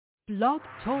Blog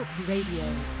Talk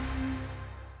Radio.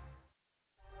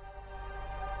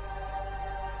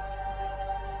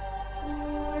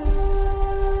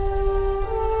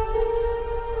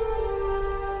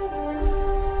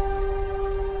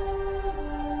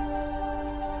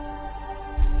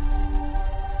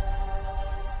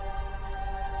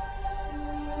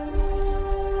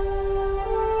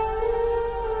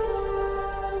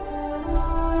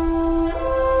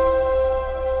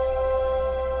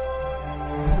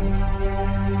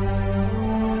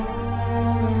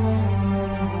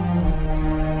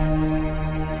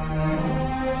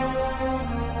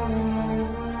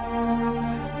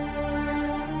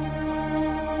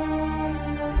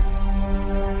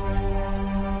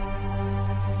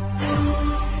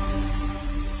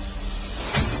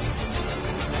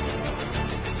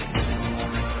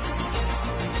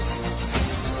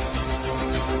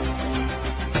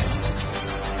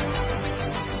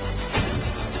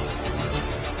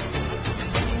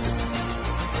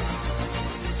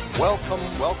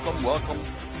 Welcome.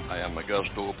 I am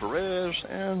Augusto Perez,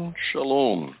 and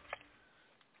shalom.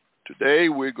 Today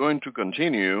we're going to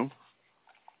continue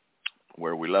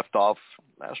where we left off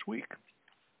last week.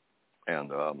 And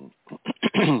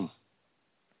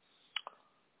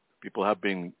people have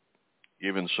been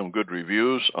giving some good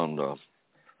reviews on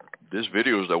these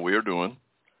videos that we are doing,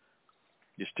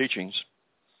 these teachings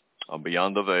on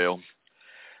Beyond the Veil.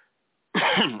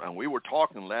 And we were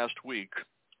talking last week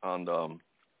on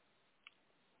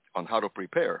how to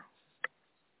prepare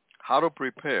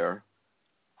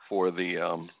for the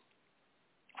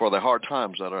hard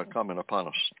times that are coming upon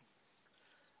us,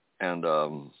 and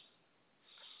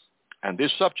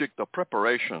this subject of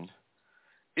preparation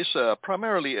is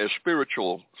primarily a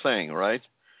spiritual thing, right?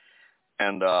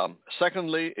 And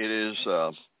secondly, it is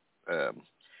a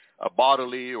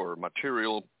bodily or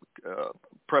material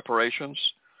preparations.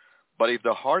 But if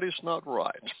the heart is not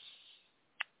right,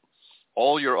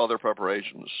 all your other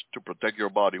preparations to protect your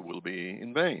body will be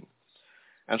in vain.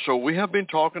 And so we have been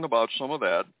talking about some of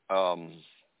that.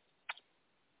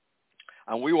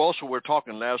 And we also were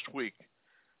talking last week,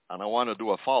 and I want to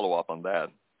do a follow-up on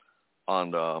that,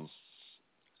 on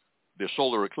the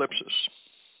solar eclipses.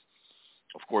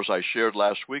 Of course, I shared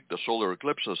last week the solar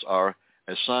eclipses are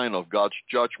a sign of God's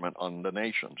judgment on the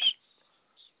nations.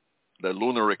 The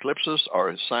lunar eclipses are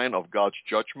a sign of God's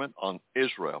judgment on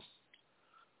Israel.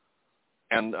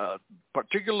 And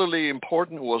particularly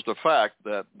important was the fact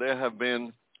that there have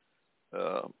been,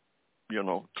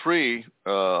 3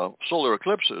 solar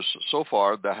eclipses so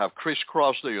far that have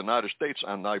crisscrossed the United States.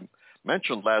 And I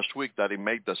mentioned last week that it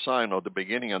made the sign of the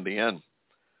beginning and the end.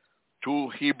 2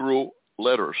 Hebrew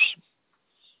letters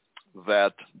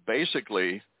that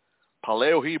basically,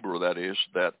 Paleo-Hebrew that is,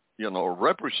 that,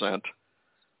 represent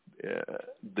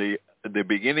the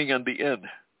beginning and the end.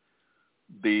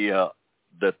 The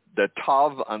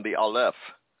Tav and the Aleph,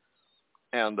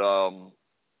 and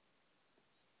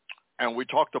we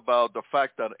talked about the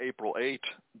fact that April 8th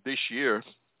this year,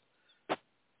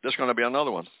 there's going to be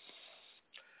another one.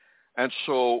 And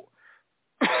so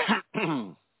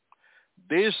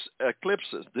these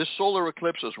eclipses, these solar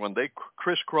eclipses, when they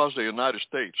crisscross the United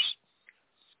States,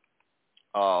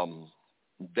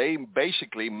 they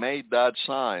basically made that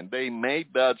sign. They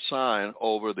made that sign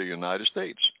over the United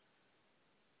States.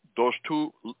 Those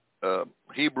 2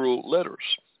 Hebrew letters.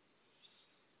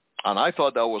 And I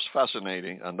thought that was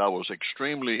fascinating, and that was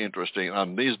extremely interesting,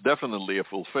 and this is definitely a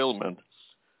fulfillment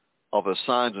of the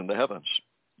signs in the heavens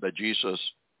that Jesus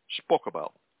spoke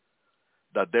about,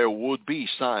 that there would be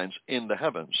signs in the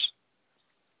heavens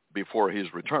before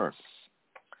his return.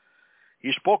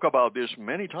 He spoke about this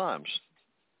many times.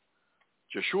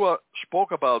 Yeshua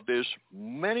spoke about this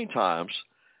many times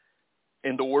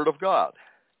in the Word of God.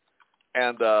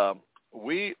 And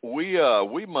we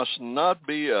must not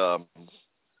be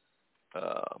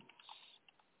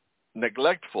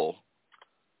neglectful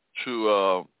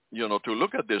to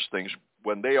look at these things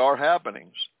when they are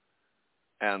happenings.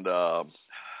 And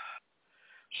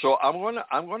so I'm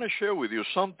gonna share with you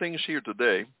some things here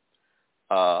today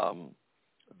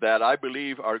that I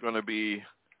believe are going to be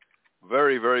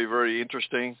very, very, very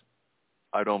interesting.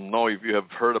 I don't know if you have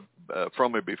heard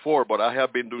from it before, but I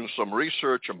have been doing some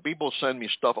research, and people send me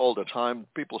stuff all the time.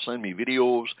 People send me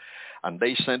videos, and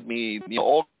they send me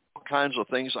all kinds of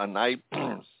things, and I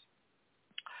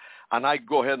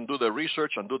go ahead and do the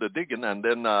research and do the digging, and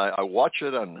then I watch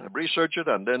it and research it,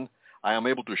 and then I am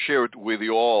able to share it with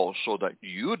you all so that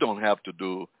you don't have to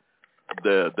do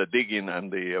the digging and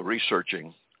the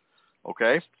researching.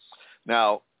 Okay?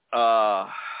 Now,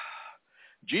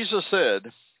 Jesus said,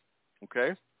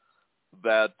 okay,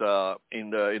 that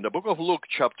in the book of Luke,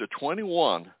 chapter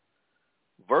 21,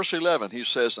 Verse 11, he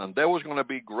says, and there was going to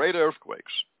be great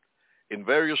earthquakes in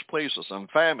various places, and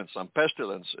famines, and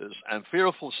pestilences, and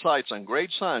fearful sights, and great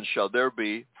signs shall there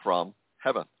be from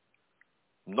heaven.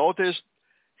 Notice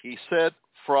he said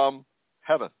from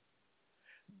heaven.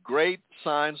 Great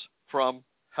signs from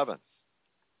heaven.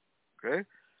 Okay?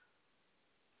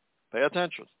 Pay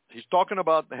attention. He's talking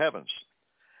about the heavens.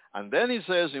 And then he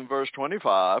says in verse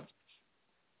 25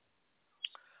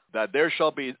 that there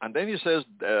shall be, and then he says,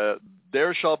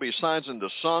 there shall be signs in the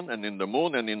sun and in the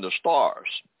moon and in the stars.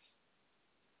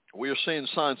 We are seeing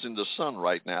signs in the sun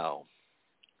right now.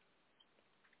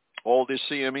 All these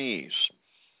CMEs.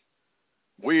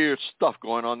 Weird stuff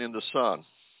going on in the sun.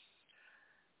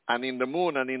 And in the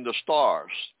moon and in the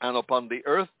stars. And upon the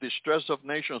earth distress of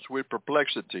nations with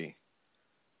perplexity.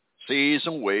 Seas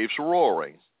and waves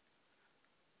roaring.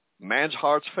 Man's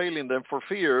hearts failing them for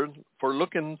fear, for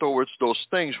looking towards those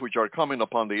things which are coming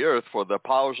upon the earth, for the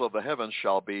powers of the heavens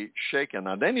shall be shaken.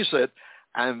 And then he said,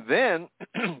 and then,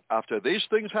 after these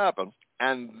things happen,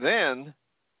 and then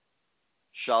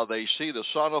shall they see the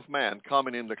Son of Man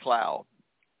coming in the cloud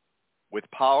with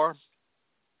power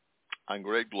and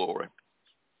great glory.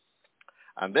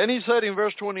 And then he said in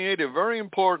verse 28, a very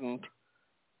important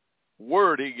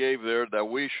word he gave there that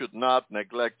we should not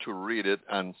neglect to read it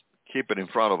and keep it in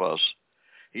front of us.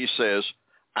 He says,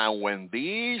 and when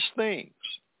these things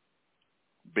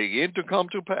begin to come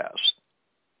to pass,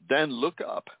 then look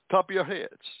up your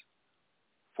heads,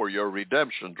 for your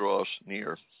redemption draws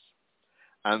near.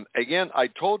 And again,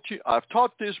 I've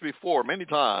taught this before many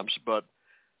times, but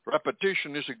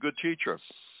repetition is a good teacher.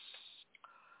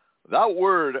 That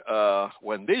word,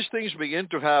 when these things begin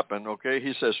to happen, okay,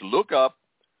 he says, look up,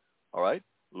 all right?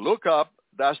 Look up,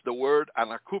 that's the word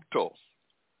anakupto.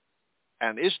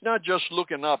 And it's not just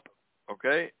looking up,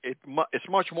 okay? It's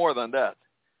much more than that.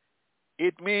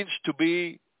 It means to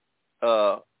be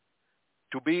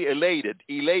elated.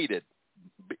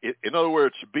 In other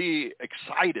words, be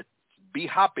excited, be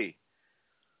happy,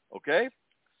 okay?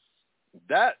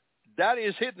 That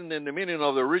is hidden in the meaning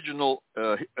of the original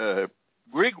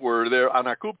Greek word there,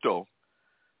 anakupto,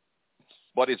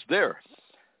 but it's there.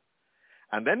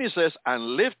 And then he says,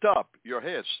 and lift up your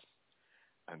heads.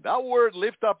 And that word,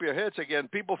 lift up your heads, again,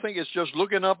 people think it's just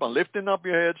looking up and lifting up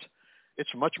your heads.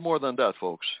 It's much more than that,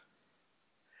 folks.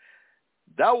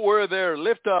 That word there,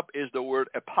 lift up, is the word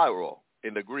epiro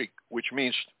in the Greek, which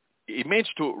means, it means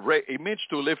to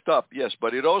lift up, yes,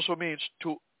 but it also means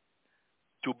to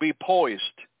be poised,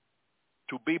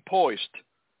 to be poised,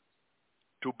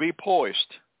 to be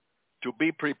poised, to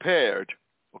be prepared,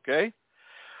 okay?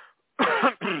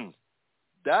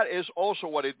 That is also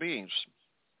what it means.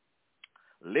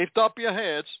 Lift up your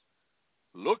heads,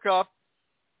 look up,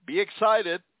 be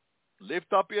excited,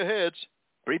 lift up your heads,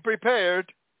 be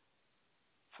prepared,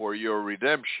 for your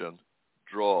redemption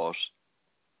draws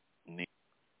near.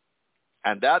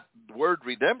 And that word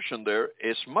redemption there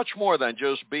is much more than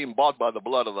just being bought by the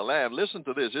blood of the Lamb. Listen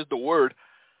to this. It's the word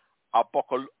apolutrosis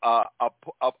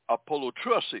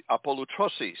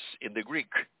in the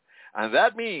Greek. And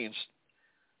that means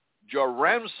your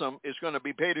ransom is going to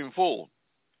be paid in full.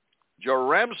 Your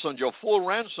ransom, your full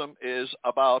ransom is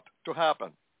about to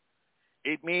happen.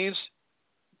 It means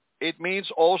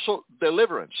also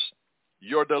deliverance.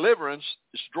 Your deliverance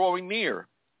is drawing near.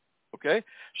 Okay?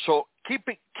 So keep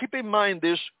in mind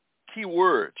these key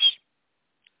words.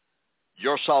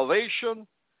 Your salvation,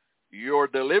 your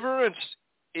deliverance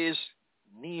is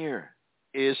near,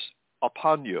 is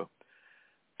upon you.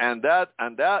 And that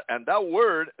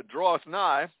word draweth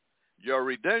nigh. Your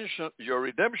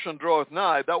redemption draweth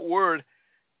nigh. That word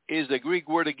is the Greek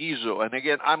word agizo. And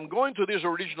again, I'm going to this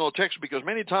original text because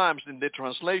many times in the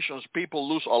translations, people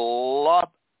lose a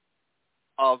lot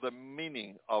of the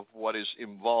meaning of what is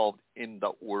involved in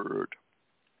that word.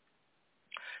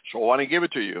 So I want to give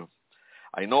it to you.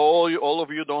 I know all of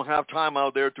you don't have time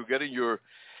out there to get into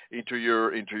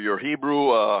your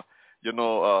Hebrew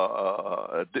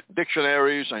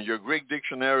dictionaries and your Greek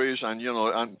dictionaries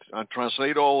and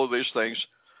translate all of these things.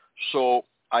 So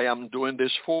I am doing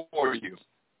this for you.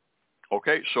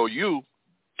 Okay, so you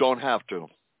don't have to,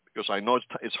 because I know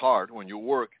it's hard when you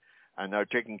work and are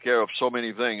taking care of so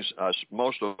many things, as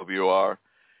most of you are.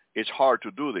 It's hard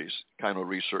to do this kind of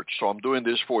research. So I'm doing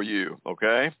this for you,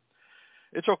 okay?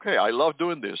 It's okay. I love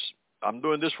doing this. I'm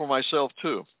doing this for myself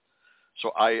too.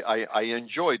 So I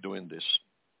enjoy doing this.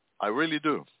 I really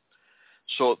do.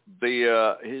 So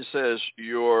he says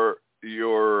your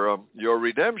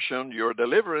redemption, your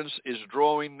deliverance is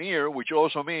drawing near, which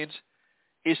also means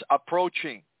is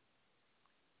approaching.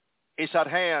 It's at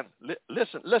hand.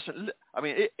 Listen. I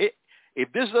mean,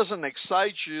 if this doesn't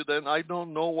excite you, then I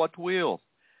don't know what will.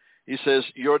 He says,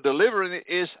 your deliverance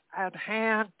is at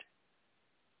hand.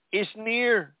 It's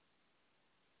near.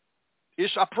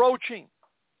 It's approaching.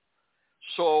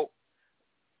 So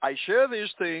I share this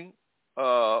thing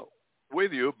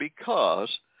with you because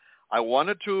I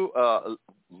wanted to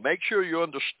make sure you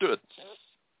understood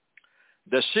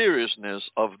the seriousness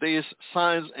of these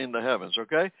signs in the heavens,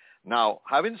 okay? Now,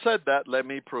 having said that, let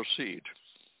me proceed,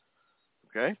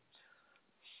 okay?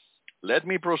 Let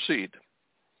me proceed.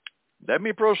 Let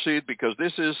me proceed because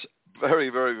this is very,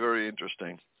 very, very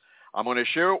interesting. I'm going to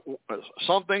share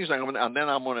some things, and then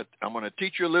I'm going to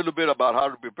teach you a little bit about how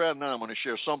to prepare, and then I'm going to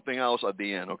share something else at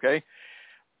the end, okay?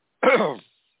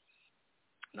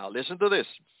 Now, listen to this.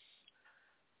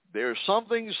 There's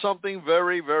something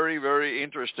very, very, very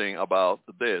interesting about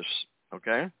this,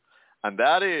 okay? And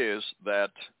that is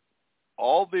that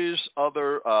all these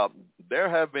other, there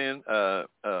have been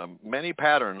many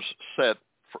patterns set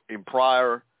in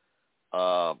prior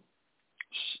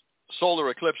solar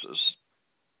eclipses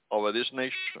over this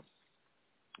nation,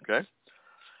 okay?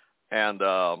 And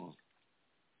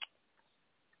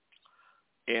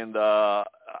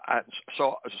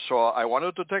so I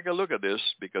wanted to take a look at this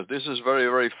because this is very,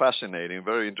 very fascinating,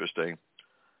 very interesting.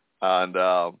 And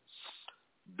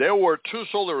there were two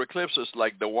solar eclipses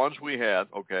like the ones we had,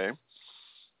 okay?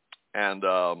 And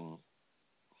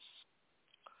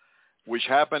which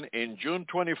happened in June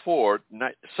 24,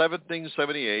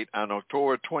 1778 and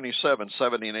October 27,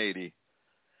 1780.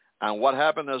 And what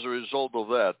happened as a result of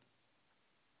that?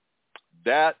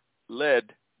 That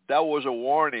was a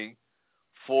warning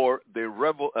for the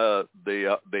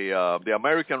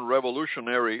American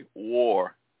Revolutionary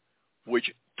War,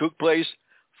 which took place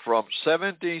from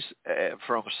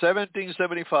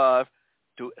 1775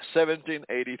 to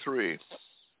 1783.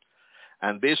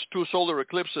 And these two solar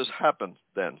eclipses happened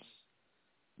then.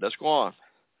 Let's go on.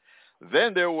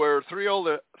 Then there were three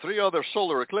other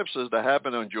solar eclipses that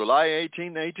happened on July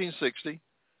 18, 1860,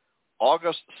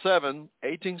 August 7,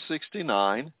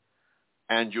 1869,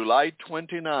 and July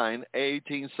 29,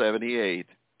 1878.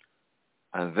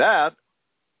 And that,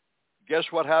 guess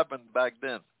what happened back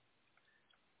then?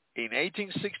 In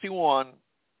 1861,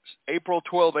 April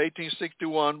 12,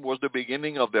 1861, was the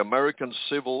beginning of the American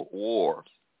Civil War.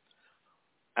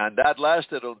 And that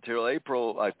lasted until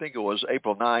April 9,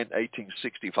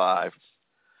 1865.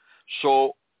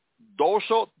 So those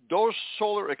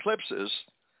solar eclipses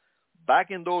back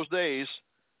in those days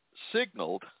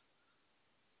signaled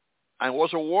and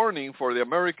was a warning for the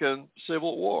American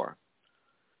Civil War.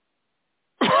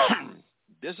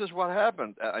 This is what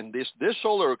happened. And these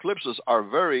solar eclipses are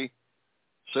very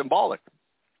symbolic.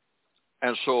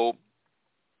 And so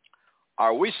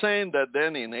are we saying that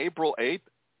then in April 8th,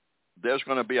 there's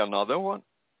going to be another one?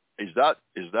 Is that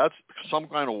some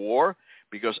kind of war?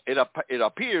 Because it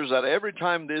appears that every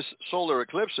time these solar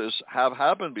eclipses have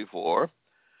happened before,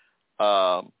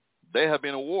 they have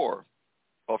been a war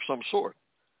of some sort.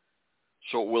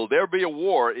 So will there be a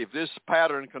war if this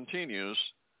pattern continues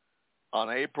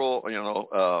on April 8,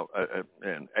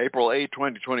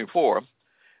 2024?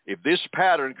 If this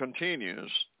pattern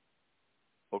continues,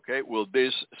 okay, will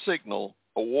this signal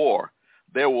a war?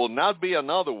 There will not be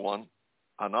another one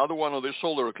of these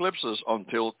solar eclipses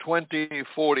until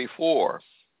 2044.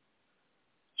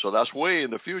 So that's way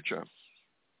in the future.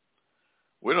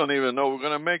 We don't even know we're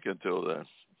going to make it till then.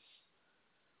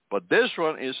 But this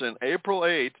one is in April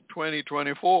 8,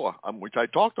 2024, which I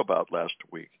talked about last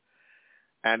week.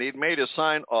 And it made a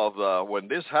sign of, when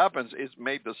this happens, it's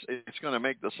going to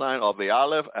make the sign of the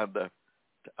Aleph and the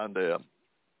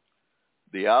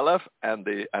Aleph and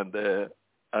the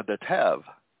Tav.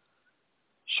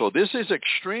 So this is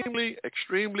extremely,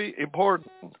 extremely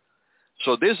important.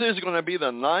 So this is going to be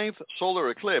the 9th solar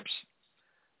eclipse,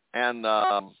 and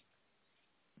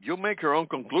you make your own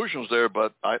conclusions there.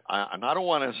 But I don't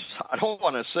want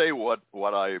to say what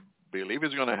I believe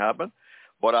is going to happen,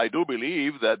 but I do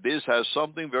believe that this has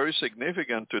something very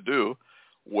significant to do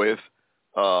with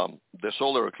the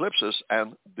solar eclipses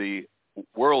and the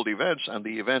world events and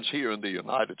the events here in the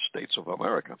United States of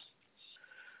America.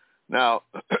 Now,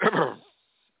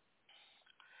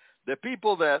 the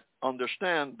people that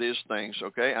understand these things,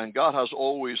 okay, and God has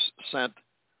always sent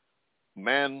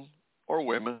men or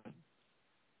women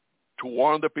to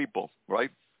warn the people,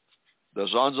 right? The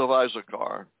sons of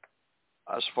Issachar,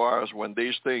 as far as when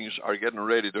these things are getting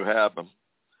ready to happen.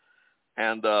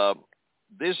 And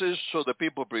this is so the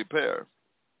people prepare.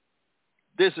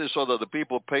 This is so that the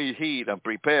people pay heed and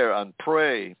prepare and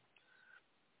pray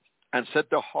and set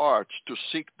their hearts to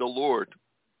seek the Lord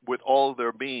with all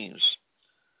their beings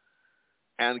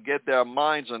and get their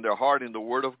minds and their heart in the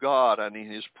Word of God and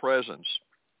in His presence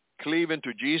cleaving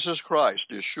to Jesus Christ,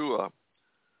 Yeshua,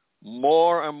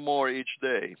 more and more each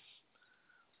day,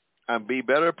 and be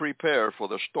better prepared for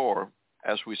the storm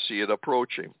as we see it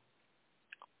approaching.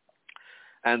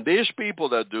 And these people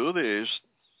that do this,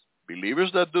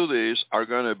 believers that do this, are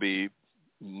going to be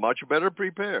much better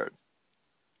prepared,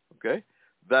 okay,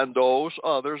 than those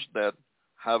others that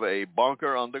have a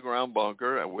bunker, underground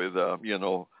bunker, with,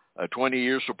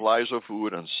 20-year supplies of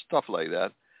food and stuff like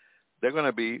that. They're going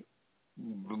to be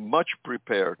much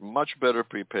prepared, much better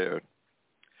prepared,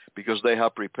 because they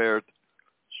have prepared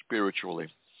spiritually.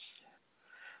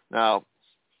 Now,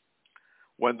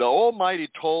 when the Almighty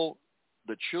told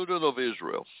the children of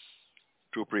Israel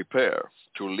to prepare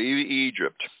to leave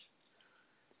Egypt,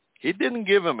 he didn't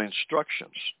give them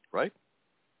instructions, right?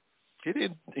 He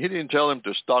didn't tell them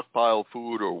to stockpile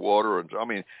food or water.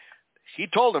 He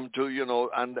told them to,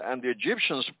 and the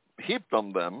Egyptians heaped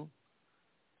on them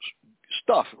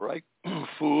stuff, right?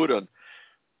 Food and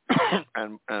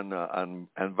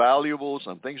and valuables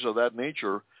and things of that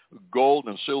nature, gold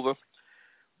and silver.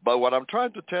 But what I'm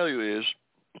trying to tell you is,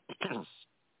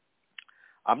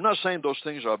 I'm not saying those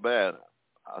things are bad.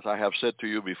 As I have said to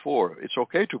you before, it's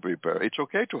okay to prepare. It's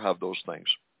okay to have those things.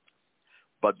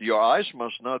 But your eyes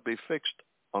must not be fixed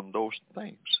on those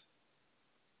things.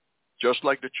 Just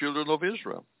like the children of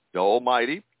Israel. The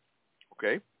Almighty,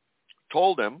 okay,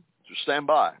 told them to stand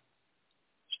by.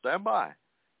 Stand by.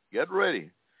 Get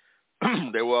ready.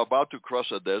 They were about to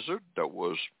cross a desert. There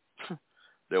was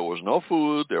no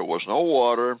food. There was no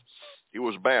water. It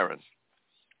was barren.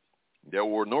 There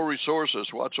were no resources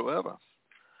whatsoever.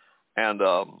 And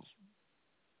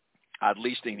at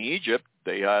least in Egypt,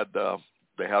 they had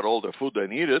all the food they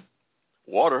needed,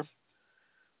 water.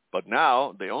 But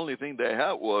now the only thing they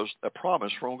had was a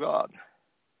promise from God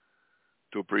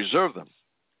to preserve them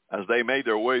as they made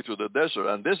their way through the desert.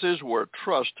 And this is where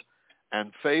trust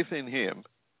and faith in him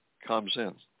comes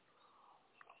in.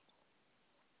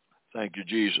 Thank you,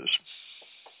 Jesus.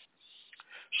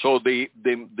 So the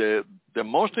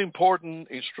most important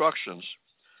instructions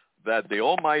that the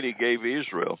Almighty gave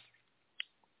Israel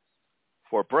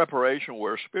for preparation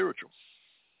were spiritual.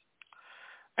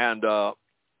 And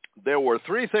there were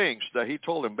three things that he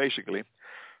told them, basically.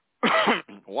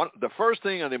 The first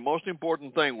thing and the most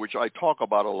important thing, which I talk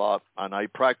about a lot, and I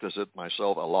practice it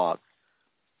myself a lot,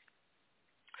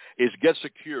 is get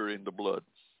secure in the blood,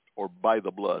 or by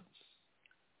the blood.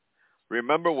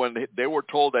 Remember when they were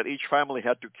told that each family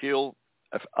had to kill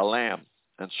a lamb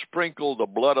and sprinkle the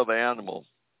blood of the animal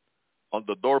on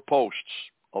the doorposts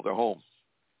of their home.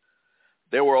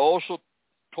 They were also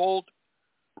told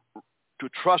to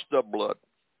trust the blood.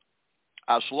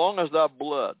 As long as that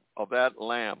blood of that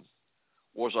lamb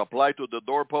was applied to the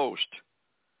doorpost,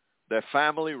 the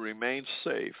family remained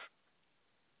safe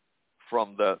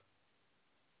from the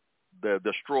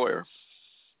destroyer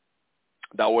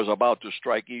that was about to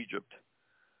strike Egypt.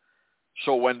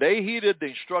 So when they heeded the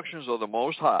instructions of the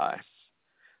Most High,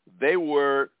 they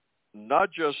were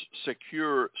not just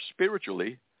secure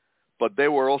spiritually, but they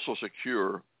were also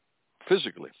secure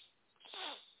physically.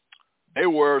 They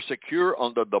were secure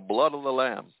under the blood of the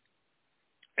Lamb.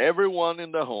 Everyone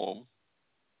in the home,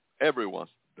 everyone,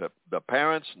 the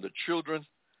parents and the children,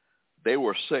 they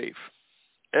were safe.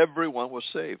 Everyone was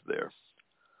safe there.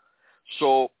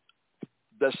 So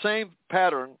the same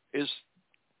pattern is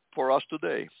for us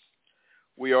today.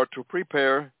 We are to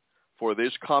prepare for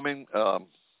these coming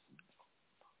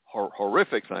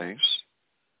horrific things,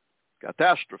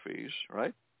 catastrophes,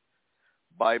 right?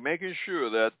 By making sure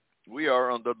that we are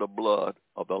under the blood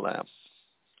of the Lamb.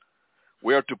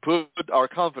 We are to put our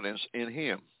confidence in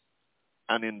him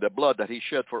and in the blood that he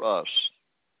shed for us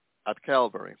at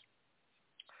Calvary.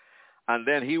 And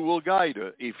then he will guide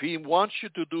you. If he wants you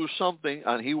to do something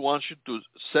and he wants you to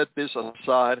set this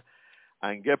aside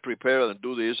and get prepared and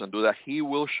do this and do that, he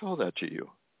will show that to you.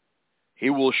 He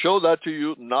will show that to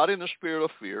you, not in a spirit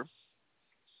of fear,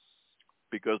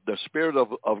 because the Spirit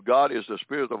of God is the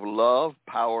spirit of love,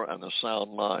 power, and a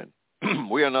sound mind.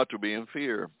 We are not to be in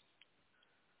fear.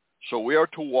 So we are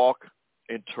to walk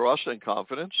in trust and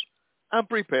confidence and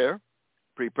prepare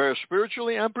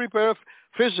spiritually and prepare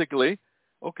physically,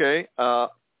 okay,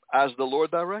 as the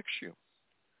Lord directs you.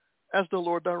 As the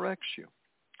Lord directs you.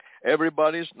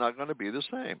 Everybody's not going to be the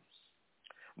same.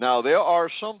 Now, there are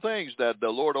some things that the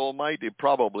Lord Almighty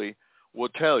probably will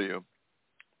tell you.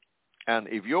 And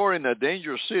if you're in a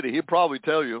dangerous city, he'll probably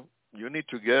tell you, you need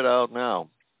to get out now.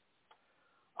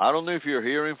 I don't know if you're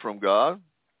hearing from God.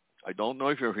 I don't know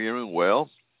if you're hearing well.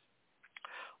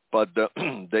 But the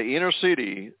inner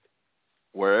city,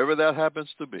 wherever that happens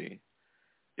to be,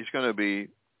 it's going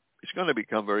to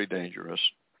become very dangerous.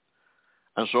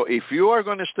 And so if you are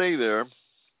going to stay there,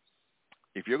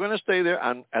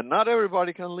 and not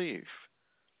everybody can leave.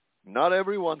 Not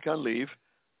everyone can leave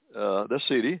the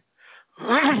city.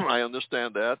 I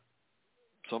understand that.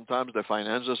 Sometimes the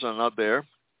finances are not there.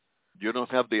 You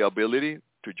don't have the ability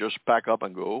to just pack up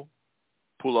and go,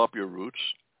 pull up your roots.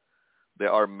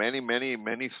 There are many, many,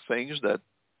 many things that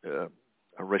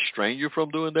restrain you from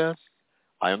doing that.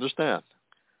 I understand.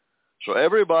 So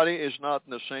everybody is not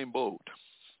in the same boat.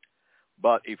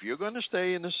 But if you're going to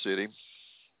stay in the city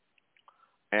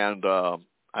and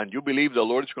you believe the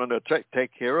Lord is going to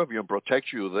take care of you and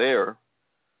protect you there,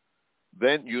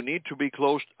 then you need to be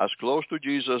as close to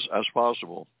Jesus as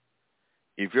possible.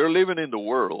 If you're living in the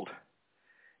world,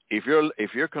 if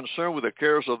you're concerned with the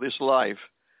cares of this life,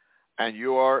 and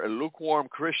you are a lukewarm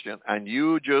Christian, and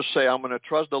you just say, I'm going to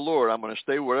trust the Lord, I'm going to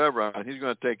stay wherever, and he's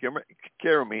going to take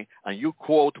care of me, and you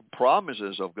quote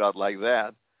promises of God like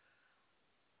that,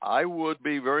 I would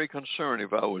be very concerned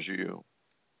if I was you.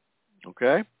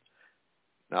 Okay?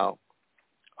 Now,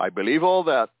 I believe all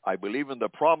that. I believe in the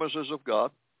promises of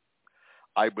God.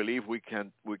 I believe we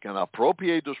can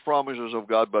appropriate those promises of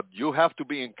God, but you have to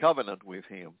be in covenant with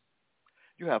him.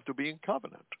 You have to be in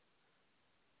covenant.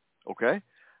 Okay?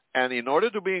 And in order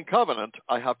to be in covenant,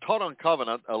 I have taught on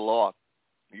covenant a lot.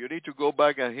 You need to go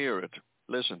back and hear it.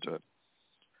 Listen to it.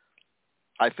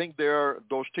 I think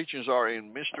those teachings are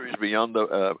in Mysteries Beyond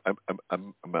the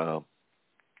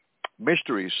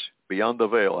Mysteries Beyond the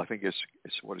Veil. I think it's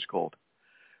what it's called.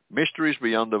 Mysteries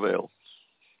Beyond the Veil.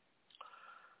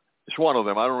 It's one of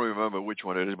them. I don't remember which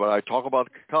one it is, but I talk about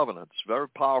covenant. It's very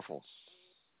powerful.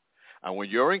 And when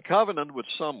you're in covenant with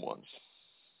someone,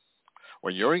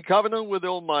 when you're in covenant with the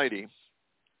Almighty,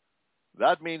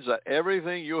 that means that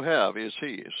everything you have is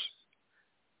his.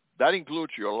 That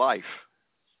includes your life.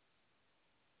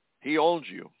 He owns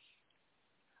you.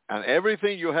 And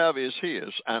everything you have is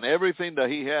his, and everything that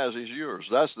he has is yours.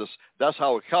 That's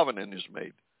how a covenant is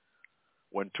made.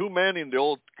 When two men in the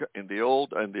old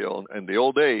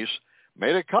days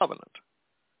made a covenant,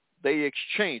 they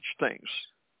exchanged things,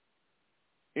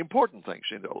 important things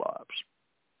in their lives,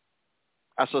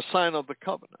 as a sign of the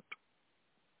covenant.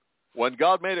 When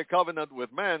God made a covenant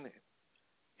with man,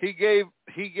 he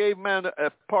gave man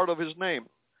a part of his name.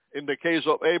 In the case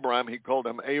of Abraham, he called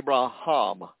him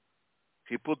Abraham.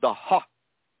 He put the ha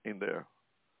in there.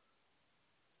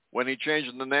 When he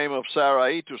changed the name of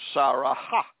Sarai to Sarah,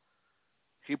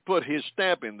 he put his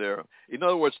stamp in there. In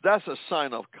other words, that's a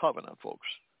sign of covenant, folks.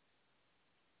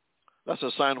 That's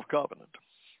a sign of covenant.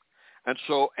 And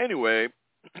so anyway,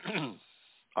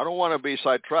 I don't want to be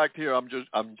sidetracked here.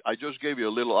 I just gave you a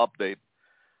little update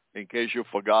in case you've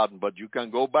forgotten, but you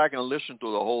can go back and listen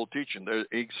to the whole teaching.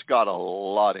 It's got a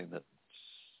lot in it.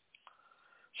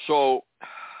 So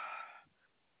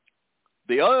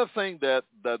the other thing that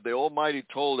the Almighty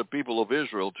told the people of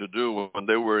Israel to do when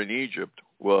they were in Egypt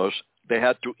was they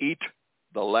had to eat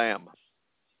the lamb.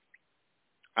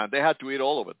 And they had to eat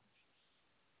all of it.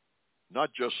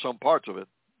 Not just some parts of it.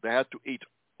 They had to eat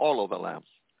all of the lamb.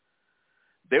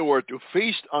 They were to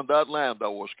feast on that lamb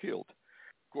that was killed.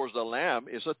 Of course, the lamb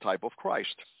is a type of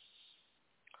Christ.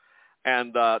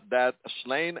 And that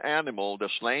slain animal, the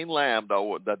slain lamb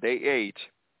that they ate,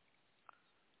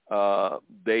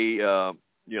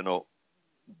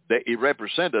 it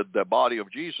represented the body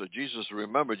of Jesus. Jesus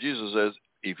says,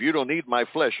 if you don't eat my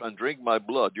flesh and drink my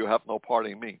blood, you have no part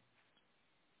in me.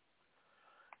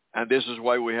 And this is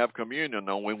why we have communion.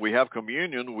 And when we have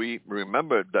communion, we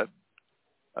remember that,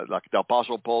 like the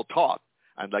Apostle Paul taught,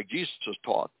 and like Jesus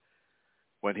taught,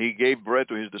 when he gave bread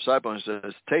to his disciples, he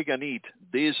says, take and eat.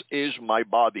 This is my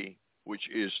body, which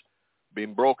is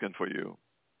being broken for you.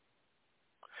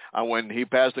 And when he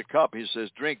passed the cup, he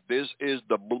says, drink. This is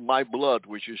my blood,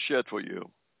 which is shed for you.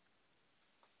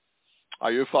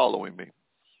 Are you following me?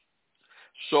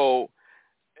 So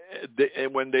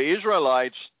when the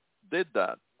Israelites did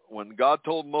that, when God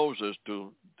told Moses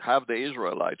to have the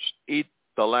Israelites eat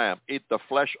the lamb, eat the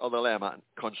flesh of the lamb, and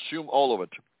consume all of it,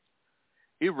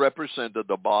 it represented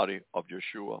the body of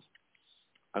Yeshua.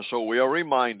 And so we are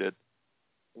reminded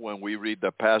when we read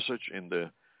the passage in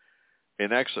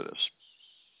Exodus.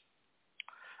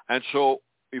 And so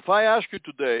if I ask you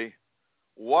today,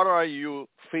 what are you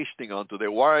feasting on today?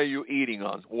 What are you eating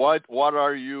on? What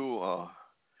are you?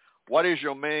 What is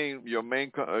your main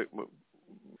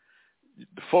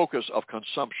focus of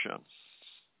consumption?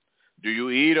 Do you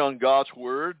eat on God's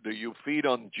word? Do you feed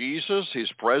on Jesus,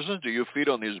 his presence? Do you feed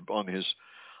on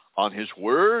his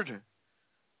word,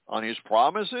 on his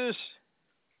promises?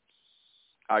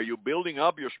 Are you building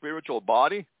up your spiritual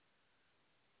body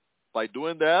by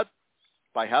doing that?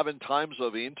 By having times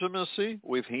of intimacy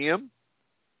with him?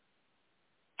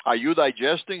 Are you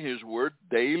digesting his word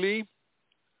daily,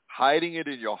 hiding it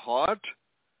in your heart?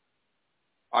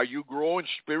 Are you growing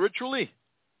spiritually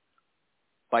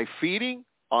by feeding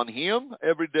on him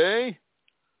every day?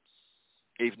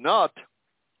 If not,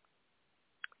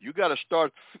 you got to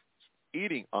start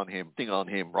eating on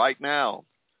him right now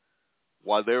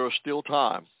while there is still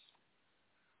time.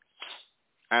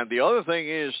 And the other thing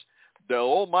is, the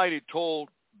Almighty told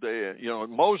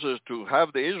Moses to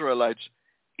have the Israelites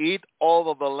eat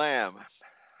all of the lamb.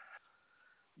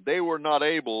 They were not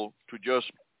able to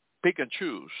just pick and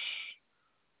choose.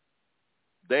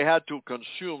 They had to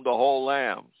consume the whole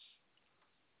lamb,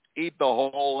 eat the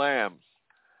whole lamb.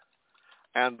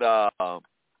 And,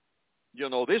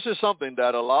 this is something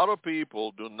that a lot of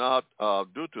people do not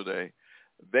do today.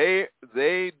 They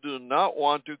do not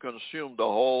want to consume the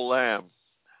whole lamb.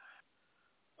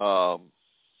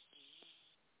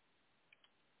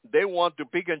 They want to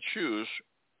pick and choose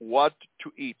what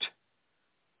to eat.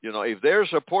 If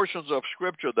there's a portions of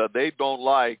Scripture that they don't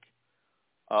like,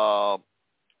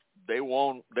 they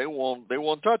won't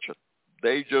touch it.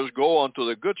 They just go on to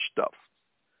the good stuff.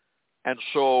 And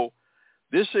so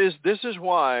this is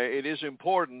why it is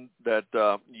important that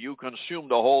you consume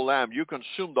the whole lamb. You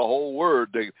consume the whole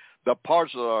word, the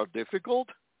parts that are difficult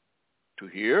to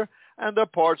hear and the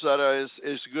parts that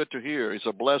is good to hear. It's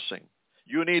a blessing.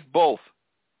 You need both.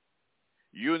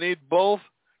 You need both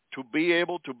to be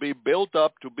able to be built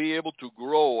up, to be able to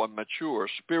grow and mature,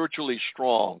 spiritually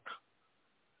strong.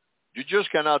 You just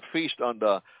cannot feast on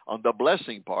the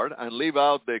blessing part and leave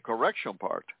out the correction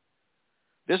part.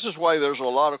 This is why there's a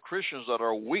lot of Christians that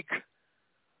are weak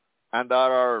and that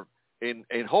are in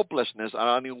hopelessness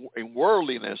and in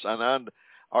worldliness and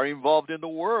are involved in the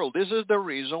world. This is the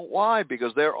reason why,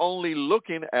 because they're only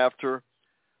looking after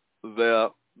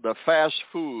the fast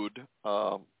food,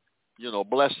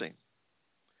 blessing.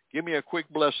 Give me a quick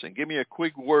blessing. Give me a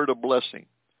quick word of blessing.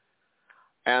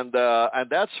 And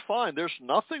that's fine. There's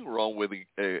nothing wrong with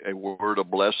a word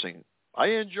of blessing. I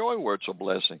enjoy words of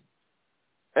blessing.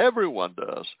 Everyone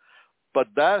does. But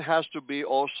that has to be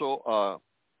also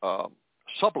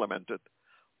supplemented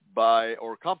by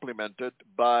or complemented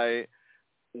by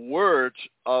words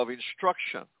of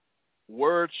instruction,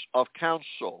 words of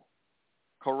counsel,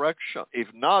 correction.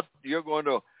 If not, you're going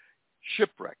to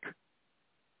shipwreck.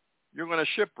 You're going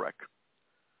to shipwreck.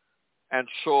 And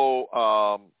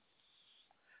so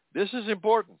this is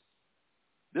important.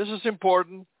 This is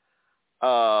important.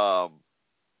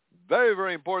 Very,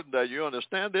 very important that you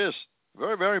understand this.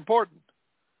 Very, very important.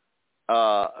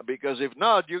 Because if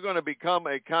not, you're going to become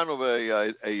a kind of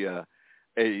a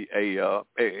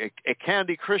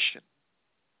candy Christian.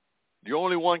 You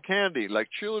only want candy, like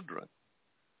children.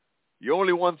 You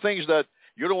only want things that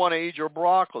you don't want to eat your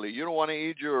broccoli. You don't want to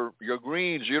eat your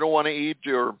greens. You don't want to eat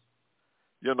your,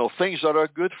 things that are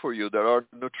good for you, that are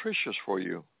nutritious for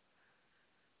you.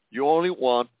 You only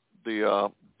want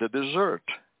the dessert.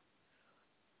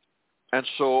 And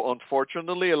so,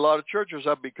 unfortunately, a lot of churches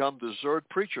have become dessert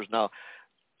preachers. Now,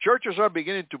 churches are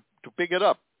beginning to pick it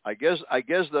up. I guess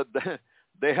that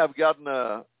they have gotten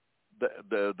the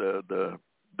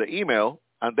email,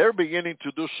 and they're beginning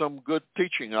to do some good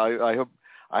teaching. I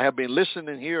have been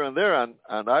listening here and there, and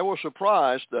I was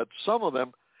surprised that some of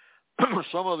them,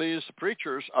 some of these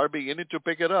preachers are beginning to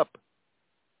pick it up.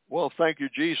 Well, thank you,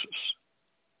 Jesus.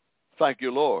 Thank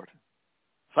you, Lord.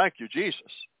 Thank you, Jesus.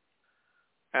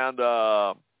 And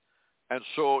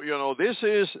so, this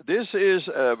is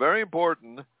very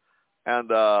important, and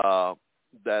that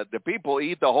the people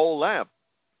eat the whole lamb.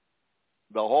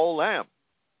 The whole lamb.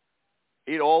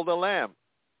 Eat all the lamb.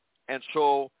 And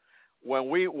so when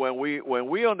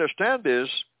we understand this,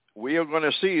 we are going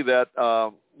to see that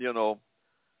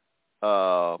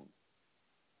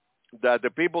that the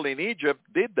people in Egypt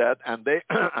did that,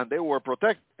 and they were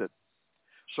protected.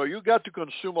 So you got to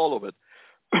consume all of it.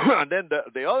 And then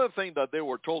the other thing that they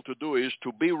were told to do is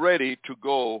to be ready to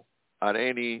go at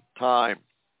any time.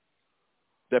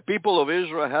 The people of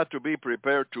Israel had to be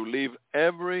prepared to leave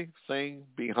everything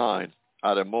behind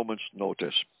at a moment's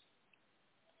notice.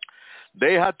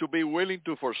 They had to be willing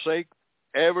to forsake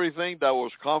everything that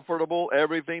was comfortable,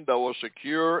 everything that was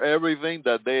secure, everything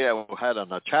that they had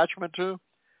an attachment to.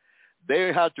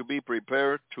 They had to be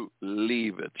prepared to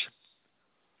leave it.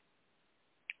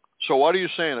 So what are you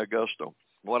saying, Augusto?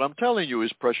 What I'm telling you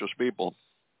is, precious people,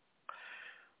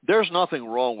 there's nothing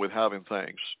wrong with having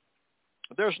things.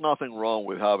 There's nothing wrong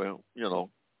with having,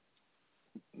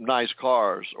 nice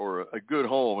cars or a good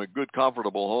home, a good,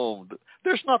 comfortable home.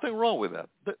 There's nothing wrong with that.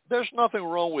 There's nothing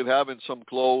wrong with having some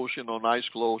clothes, nice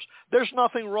clothes. There's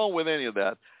nothing wrong with any of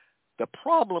that. The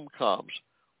problem comes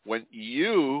when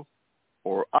you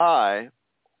or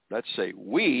let's say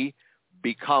we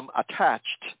become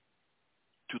attached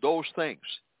to those things.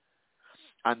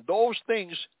 And those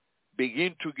things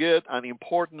begin to get an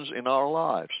importance in our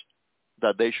lives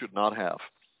that they should not have.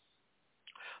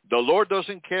 The Lord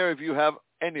doesn't care if you have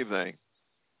anything,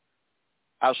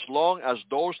 as long as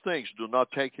those things do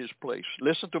not take his place.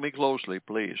 Listen to me closely,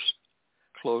 please.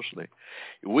 Closely.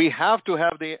 We have to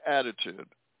have the attitude,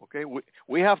 okay?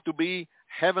 We have to be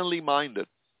heavenly minded.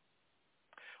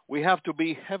 We have to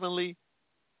be heavenly,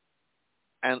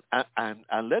 and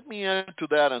let me add to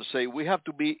that and say we have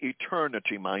to be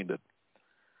eternity minded,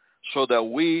 so that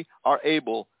we are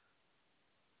able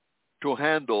to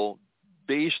handle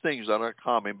these things that are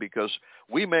coming, because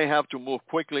we may have to move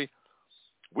quickly.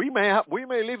 We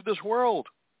may leave this world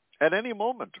at any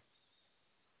moment,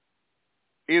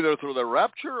 either through the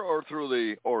rapture or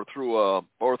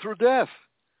through death.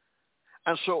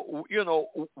 And so,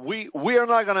 we are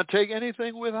not going to take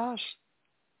anything with us.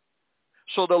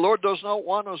 So the Lord does not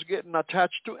want us getting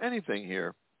attached to anything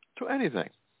here, to anything.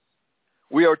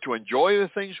 We are to enjoy the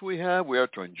things we have. We are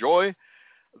to enjoy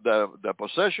the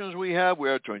possessions we have. We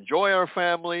are to enjoy our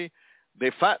family.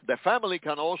 The family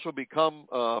can also become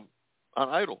an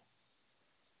idol.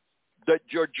 That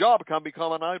your job can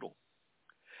become an idol.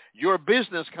 Your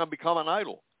business can become an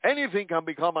idol. Anything can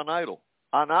become an idol.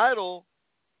 An idol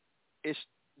is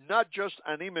not just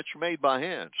an image made by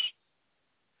hands,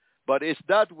 but it's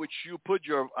that which you put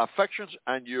your affections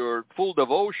and your full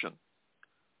devotion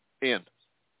in.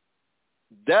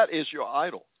 That is your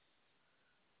idol.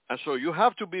 And so you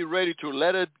have to be ready to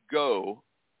let it go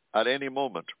at any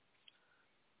moment.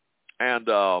 And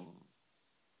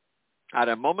at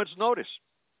a moment's notice.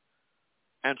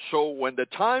 And so when the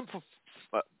time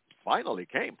finally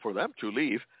came for them to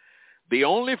leave, the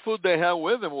only food they had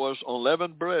with them was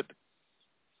unleavened bread.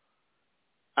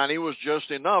 And it was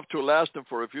just enough to last them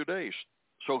for a few days.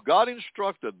 So God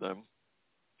instructed them.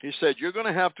 He said, you're going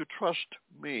to have to trust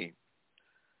me.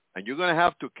 And you're going to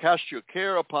have to cast your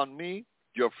care upon me,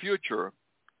 your future,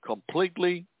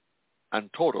 completely and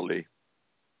totally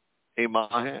in my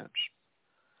hands.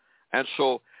 And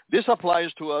so this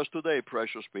applies to us today,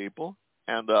 precious people.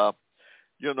 And,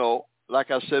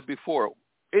 like I said before,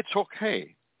 it's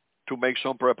okay to make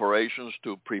some preparations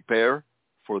to prepare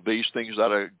for these things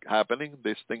that are happening,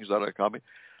 these things that are coming.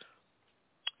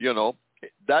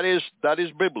 That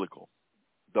is biblical.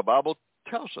 The Bible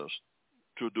tells us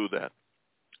to do that.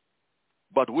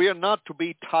 But we are not to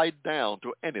be tied down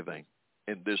to anything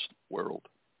in this world.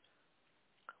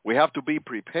 We have to be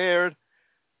prepared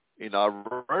in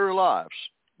our very lives.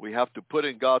 We have to put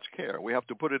in God's care. We have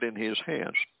to put it in his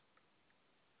hands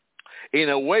in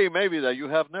a way maybe that you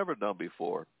have never done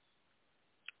before.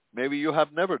 Maybe you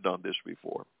have never done this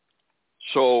before.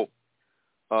 So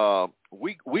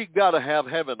we got to have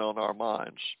heaven on our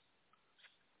minds.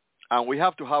 And we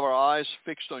have to have our eyes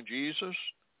fixed on Jesus,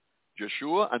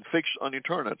 Yeshua, and fixed on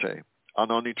eternity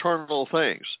and on eternal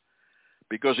things.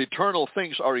 Because eternal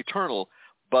things are eternal,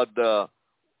 but the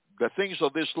things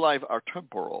of this life are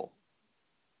temporal.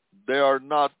 They are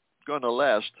not going to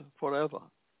last forever.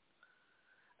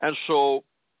 And so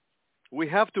we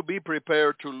have to be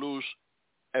prepared to lose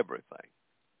everything.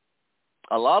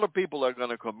 A lot of people are going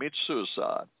to commit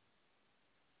suicide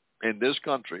in this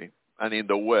country and in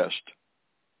the West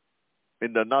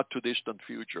in the not-too-distant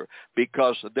future,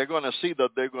 because they're going to see that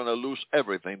they're going to lose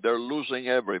everything. They're losing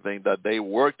everything that they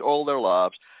worked all their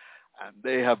lives and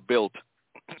they have built,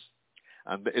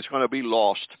 and it's going to be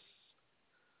lost.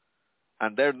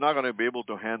 And they're not going to be able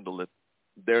to handle it.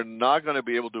 They're not going to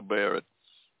be able to bear it.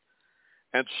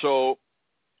 And so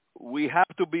we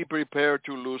have to be prepared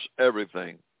to lose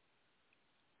everything.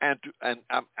 And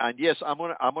yes, I'm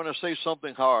going to say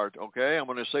something hard, okay? I'm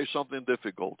going to say something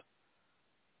difficult.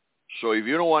 So if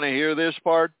you don't want to hear this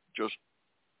part, just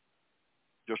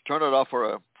turn it off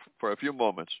for a few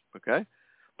moments, okay?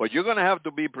 But you're going to have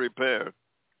to be prepared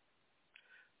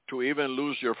to even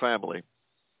lose your family,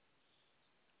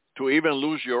 to even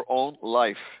lose your own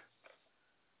life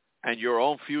and your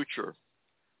own future.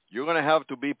 You're going to have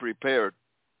to be prepared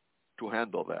to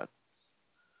handle that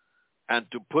and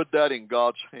to put that in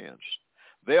God's hands.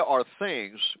 There are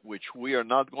things which we are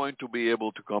not going to be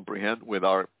able to comprehend with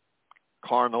our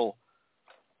carnal,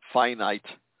 finite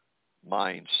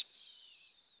minds.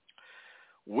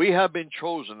 We have been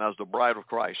chosen as the bride of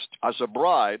Christ. As the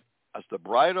bride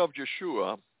of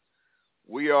Yeshua,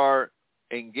 we are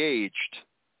engaged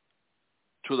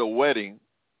to the wedding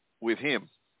with him.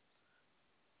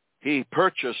 He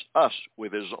purchased us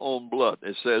with his own blood.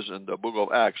 It says in the book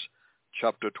of Acts,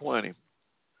 chapter 20.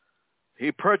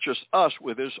 He purchased us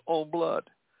with his own blood.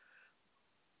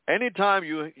 anytime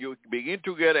you begin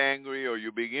to get angry or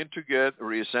you begin to get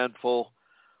resentful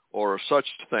or such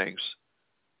things,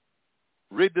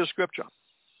 read the scripture.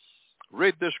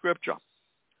 Read the scripture.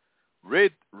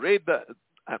 Read the,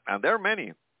 and there are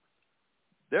many.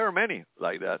 There are many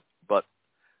like that. But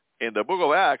in the book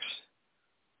of Acts,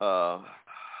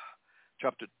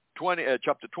 chapter 20,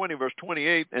 verse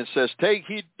 28, it says, "Take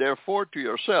heed, therefore, to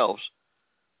yourselves,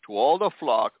 to all the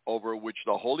flock over which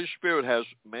the Holy Spirit has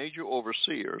made you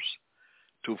overseers,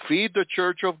 to feed the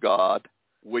church of God,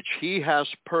 which he has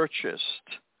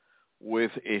purchased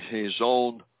with his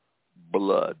own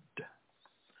blood."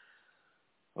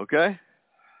 Okay?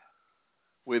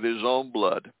 With his own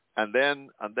blood. And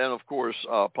then of course,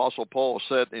 Apostle Paul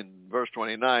said in verse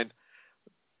 29,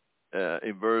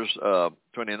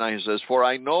 he says, "For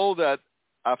I know that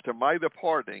after my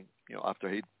departing," after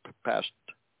he passed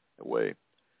away,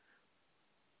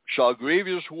 "shall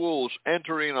grievous wolves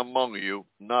enter in among you,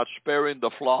 not sparing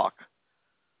the flock.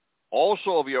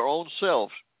 Also of your own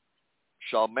selves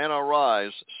shall men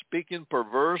arise, speaking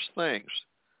perverse things,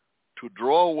 to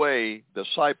draw away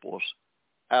disciples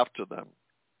after them.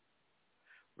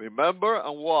 Remember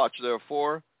and watch,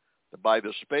 therefore, that by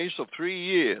the space of 3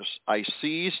 years I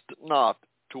ceased not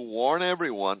to warn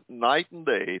everyone night and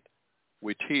day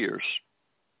with tears."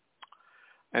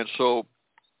 And so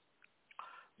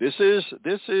this is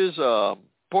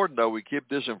important that we keep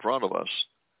this in front of us.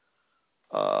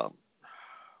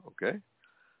 Okay,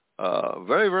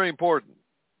 very, very important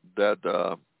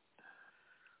that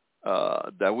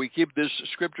we keep these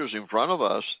scriptures in front of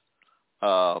us,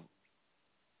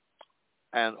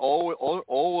 and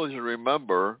always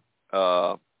remember.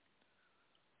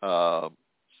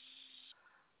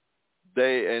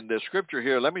 They in the scripture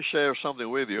here. Let me share something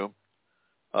with you.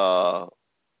 Very,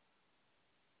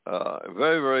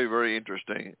 very, very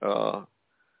interesting.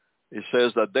 It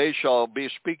says that they shall be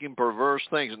speaking perverse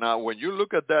things. Now, when you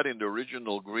look at that in the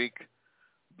original Greek,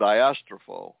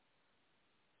 diastropho,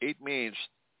 it means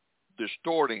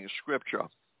distorting scripture.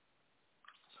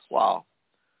 Wow.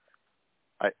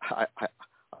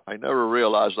 I never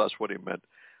realized that's what he meant.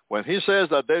 When he says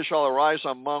that they shall arise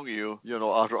among you,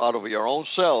 out of your own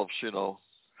selves,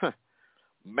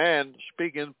 men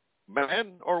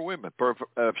or women,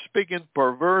 speaking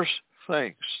perverse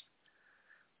things.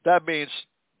 That means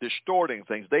distorting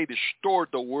things. They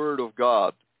distort the word of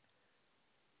God.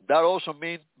 That also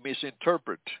means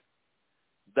misinterpret.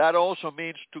 That also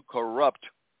means to corrupt,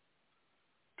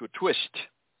 to twist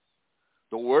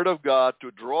the word of God,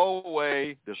 to draw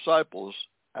away disciples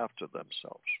after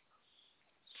themselves.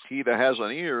 He that has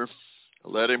an ear,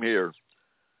 let him hear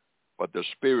what the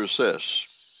Spirit says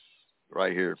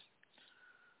right here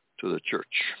to the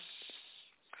church.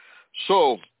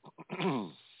 So,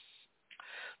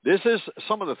 this is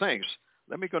some of the things.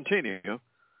 Let me continue.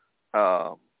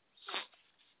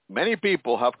 Many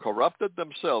people have corrupted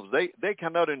themselves. They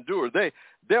cannot endure.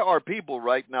 There are people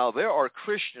right now, there are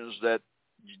Christians that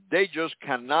they just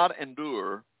cannot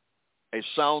endure a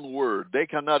sound word. They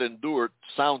cannot endure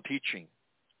sound teaching.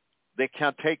 They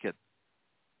can't take it.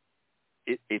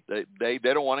 They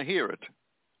don't want to hear it.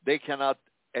 They cannot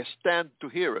stand to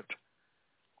hear it.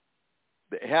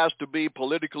 It has to be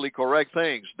politically correct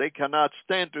things. They cannot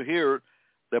stand to hear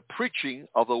the preaching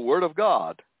of the Word of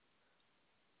God.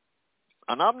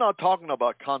 And I'm not talking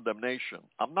about condemnation.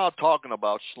 I'm not talking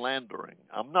about slandering.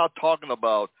 I'm not talking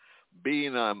about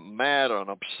being mad and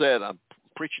upset and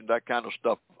preaching that kind of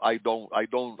stuff. I don't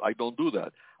do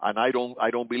that, and I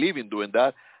don't believe in doing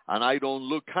that, and I don't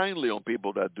look kindly on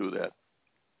people that do that.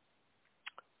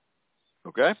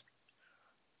 Okay?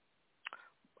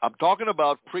 I'm talking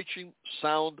about preaching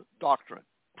sound doctrine,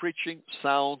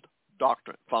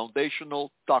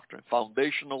 foundational doctrine,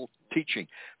 foundational teaching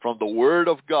from the Word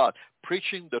of God,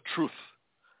 preaching the truth.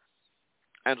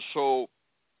 And so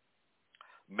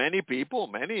many people,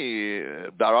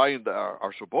 that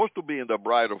are supposed to be in the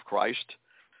bride of Christ,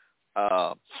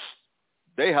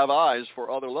 they have eyes for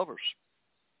other lovers.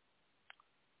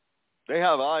 They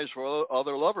have eyes for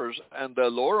other lovers, and the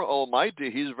Lord Almighty,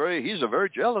 He's a very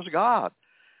jealous God.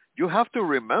 You have to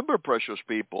remember, precious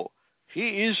people,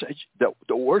 He is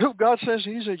the Word of God says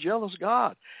He's a jealous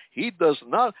God. He does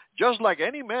not, just like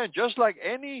any man, just like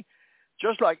any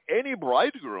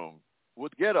bridegroom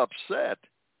would get upset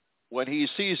when he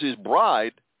sees his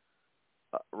bride,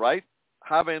 right,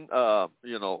 having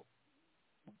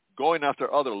going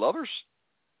after other lovers.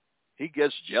 He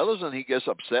gets jealous and he gets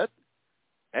upset.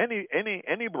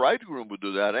 Any bridegroom would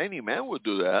do that. Any man would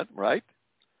do that, right?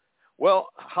 Well,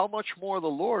 how much more the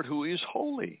Lord, who is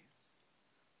holy?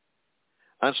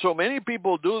 And so many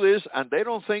people do this, and they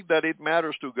don't think that it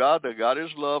matters to God, that God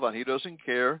is love, and he doesn't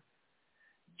care.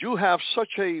 You have such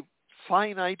a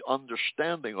finite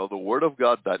understanding of the Word of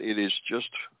God that it is just,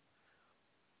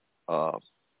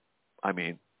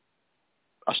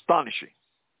 astonishing.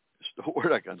 It's the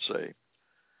word I can say.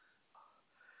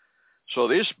 So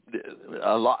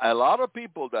a lot of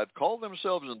people that call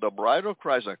themselves in the bride of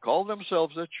Christ, that call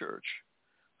themselves a church,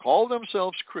 call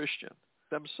themselves Christian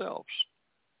themselves,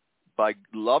 by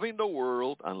loving the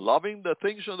world and loving the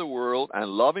things of the world and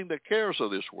loving the cares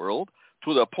of this world,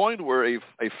 to the point where if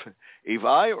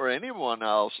I or anyone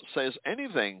else says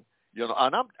anything, and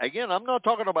I'm not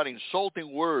talking about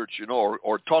insulting words,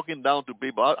 or talking down to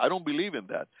people. I don't believe in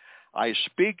that. I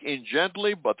speak in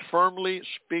gently but firmly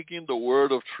speaking the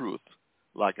word of truth,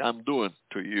 like I'm doing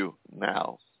to you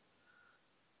now.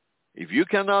 If you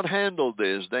cannot handle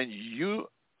this, then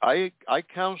I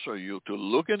counsel you to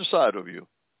look inside of you,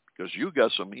 because you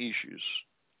got some issues.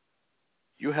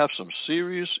 You have some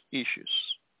serious issues.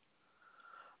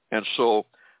 And so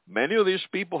many of these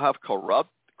people have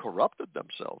corrupted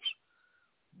themselves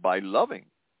by loving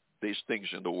these things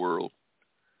in the world.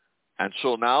 And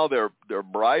so now their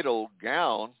bridal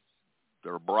gown,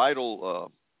 their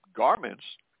bridal garments,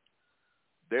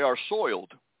 they are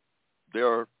soiled. They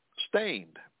are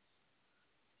stained.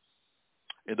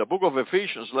 In the book of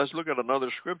Ephesians, let's look at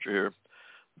another scripture here.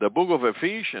 The book of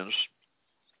Ephesians,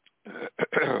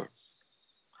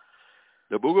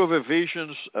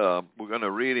 we're going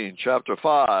to read in chapter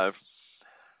 5.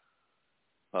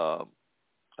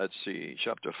 Let's see,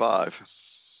 chapter 5.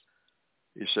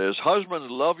 He says, "Husbands,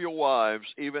 love your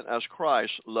wives, even as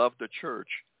Christ loved the church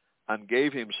and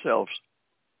gave himself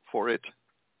for it,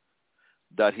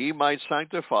 that he might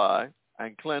sanctify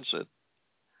and cleanse it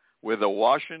with the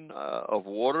washing of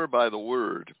water by the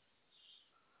word,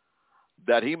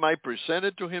 that he might present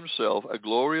it to himself a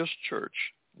glorious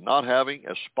church, not having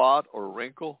a spot or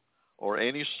wrinkle or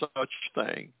any such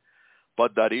thing,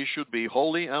 but that he should be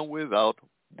holy and without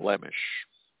blemish."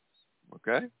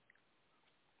 Okay?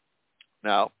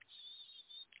 Now,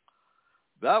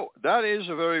 that is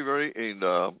a very, very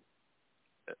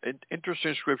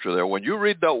interesting scripture there. When you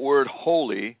read that word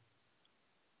holy,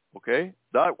 okay,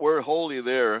 that word holy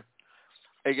there,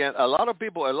 again, a lot of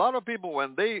people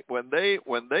when they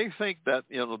think that,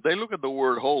 they look at the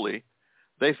word holy,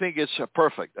 they think it's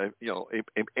perfect,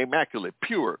 immaculate,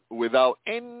 pure, without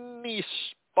any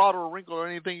spot or wrinkle or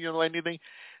anything, anything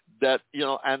that,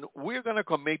 and we're going to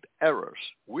commit errors.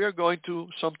 We're going to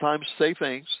sometimes say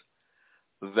things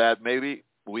that maybe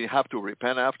we have to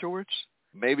repent afterwards.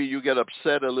 Maybe you get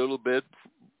upset a little bit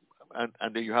and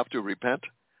then you have to repent.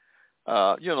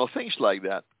 Things like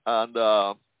that. And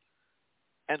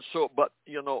so, but,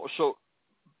 so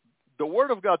the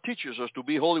Word of God teaches us to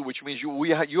be holy, which means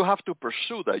you have to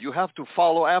pursue that. You have to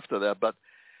follow after that. But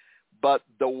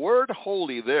the word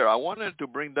holy there, I wanted to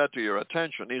bring that to your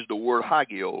attention, is the word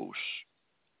hagios,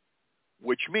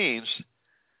 which means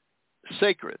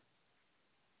sacred,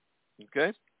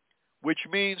 okay? Which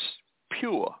means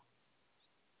pure,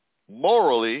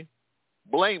 morally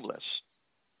blameless,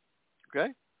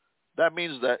 okay? That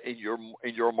means that in your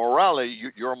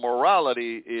morality, your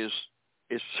morality is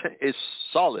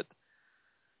solid.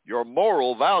 Your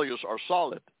moral values are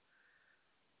solid,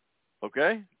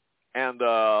 okay? And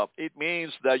it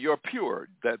means that you're pure,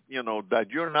 that, that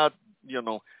you're not,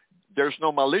 there's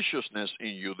no maliciousness in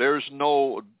you. There's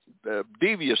no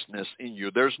deviousness in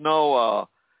you. There's no,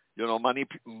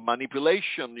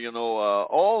 manipulation,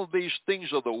 all these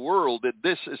things of the world, that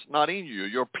this is not in you.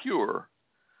 You're pure.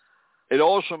 It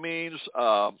also means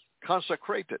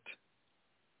consecrated.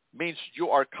 Means you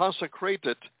are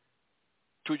consecrated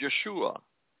to Yeshua.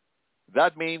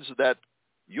 That means that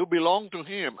you belong to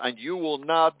him, and you will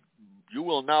not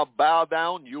bow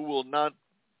down. You will not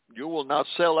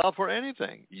sell out for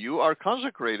anything. You are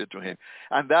consecrated to him.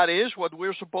 And that is what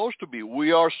we're supposed to be.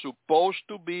 We are supposed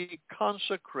to be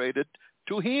consecrated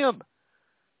to him,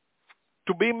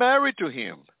 to be married to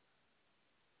him.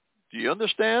 Do you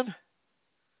understand?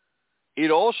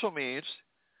 It also means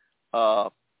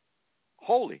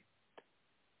holy.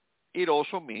 It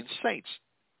also means saints,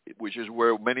 which is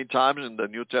where many times in the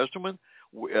New Testament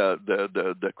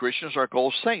the Christians are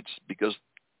called saints, because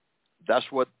that's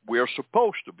what we are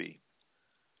supposed to be.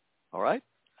 All right?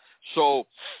 So,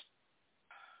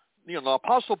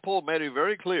 Apostle Paul made it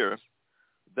very clear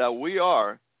that we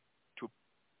are to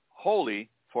holy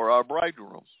for our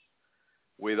bridegroom,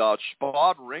 without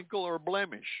spot, wrinkle, or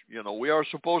blemish. We are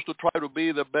supposed to try to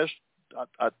be the best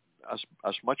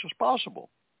as much as possible.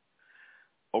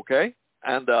 Okay?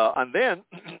 And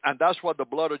that's what the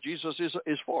blood of Jesus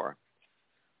is for.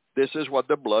 This is what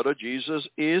the blood of Jesus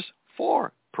is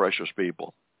for, precious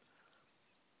people.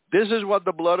 This is what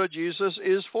the blood of Jesus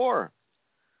is for.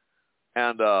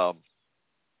 And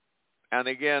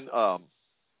again,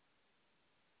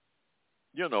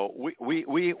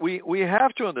 we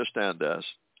have to understand this.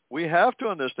 We have to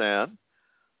understand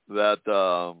that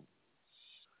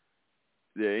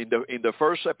in the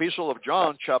first epistle of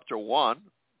John, chapter 1,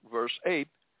 verse 8,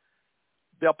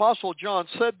 the Apostle John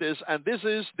said this, and this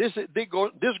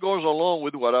goes along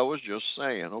with what I was just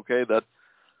saying, okay,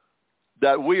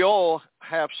 that we all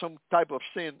have some type of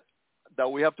sin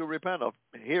that we have to repent of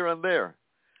here and there.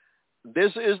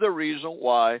 This is the reason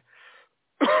why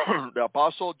the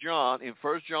Apostle John in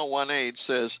 1 John 1:8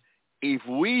 says, if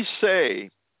we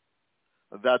say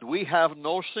that we have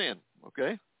no sin,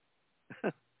 okay,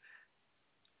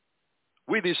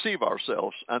 we deceive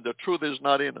ourselves and the truth is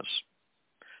not in us.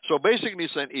 So basically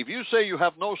saying, if you say you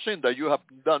have no sin, that you have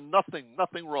done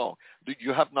nothing wrong, that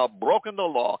you have not broken the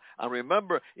law. And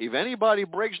remember, if anybody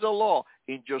breaks the law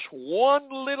in just one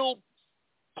little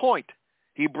point,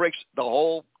 he breaks the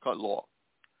whole law.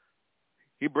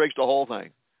 He breaks the whole thing.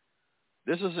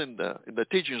 This is in the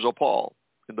teachings of Paul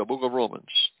in the book of Romans.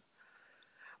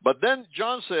 But then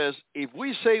John says, if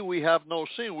we say we have no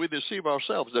sin, we deceive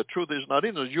ourselves. The truth is not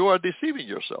in us. You are deceiving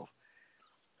yourself.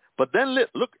 But then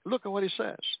look at what he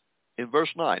says in verse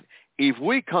 9. If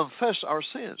we confess our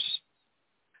sins,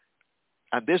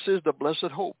 and this is the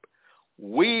blessed hope,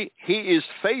 he is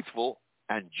faithful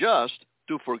and just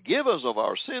to forgive us of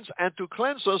our sins and to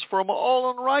cleanse us from all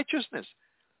unrighteousness.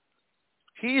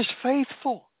 He is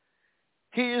faithful.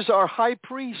 He is our high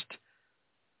priest.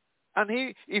 And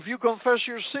if you confess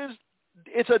your sins,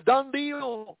 it's a done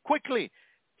deal quickly.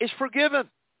 It's forgiven.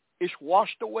 It's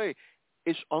washed away.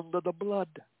 It's under the blood.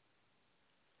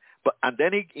 And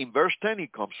then in verse 10, he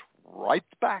comes right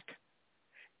back.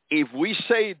 If we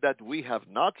say that we have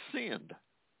not sinned,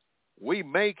 we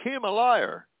make him a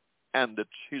liar, and that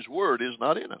his word is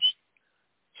not in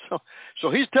us. So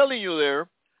he's telling you there,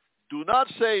 do not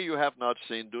say you have not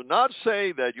sinned. Do not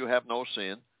say that you have no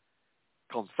sin.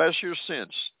 Confess your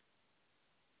sins.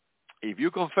 If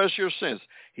you confess your sins,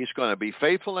 he's going to be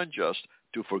faithful and just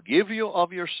to forgive you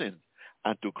of your sin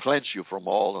and to cleanse you from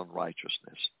all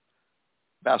unrighteousness.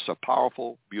 That's a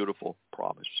powerful, beautiful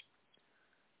promise.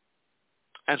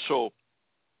 And so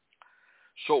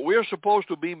we're supposed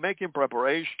to be making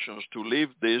preparations to leave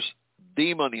this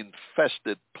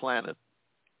demon-infested planet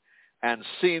and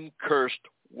sin-cursed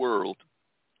world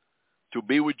to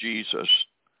be with Jesus.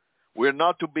 We're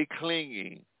not to be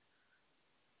clinging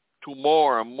to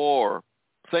more and more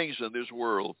things in this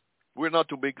world. We're not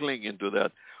to be clinging to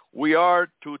that. We are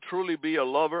to truly be a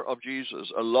lover of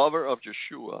Jesus, a lover of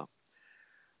Yeshua.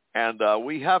 And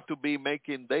we have to be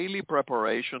making daily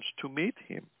preparations to meet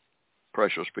him,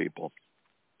 precious people.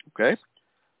 Okay?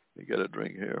 Let me get a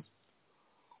drink here.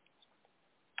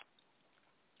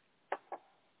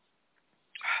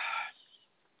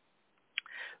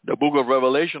 The book of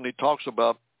Revelation, it talks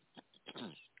about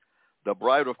the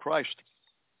bride of Christ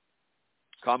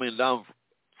coming down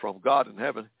from God in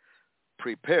heaven,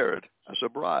 prepared as a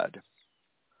bride.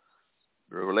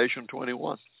 Revelation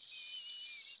 21,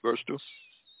 verse 2.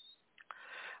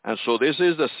 And so this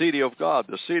is the city of God,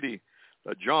 the city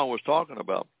that John was talking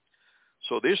about.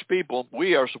 So these people,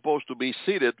 we are supposed to be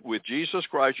seated with Jesus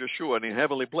Christ, Yeshua, in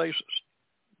heavenly places,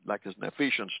 like in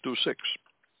Ephesians 2:6.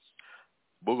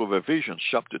 Book of Ephesians,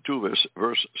 chapter 2,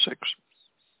 verse 6.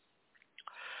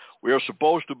 We are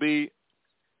supposed to be,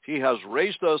 he has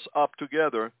raised us up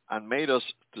together and made us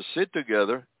to sit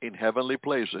together in heavenly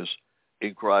places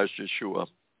in Christ Yeshua.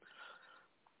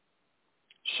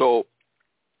 So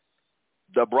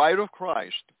the bride of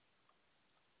Christ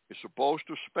is supposed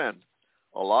to spend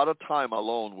a lot of time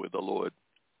alone with the Lord,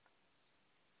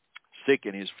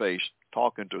 seeking his face,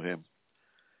 talking to him,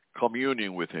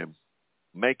 communing with him,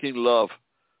 making love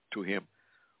to him.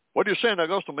 What are you saying,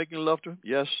 Augusto? Making love to him?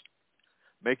 Yes.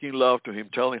 Making love to him,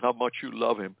 telling how much you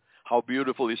love him, how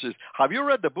beautiful this is. Have you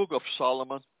read the book of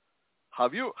Solomon?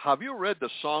 Have you read the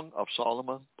Song of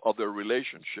Solomon, of the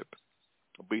relationship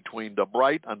between the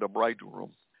bride and the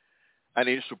bridegroom? And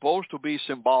it's supposed to be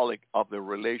symbolic of the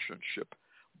relationship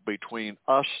between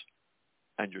us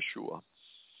and Yeshua.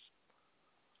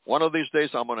 One of these days,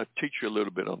 I'm going to teach you a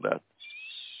little bit on that.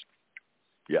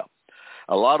 Yeah.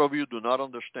 A lot of you do not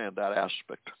understand that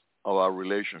aspect of our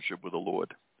relationship with the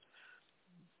Lord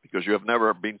because you have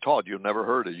never been taught. You've never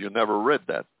heard it. You never read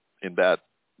that in that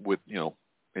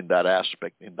in that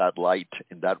aspect, in that light,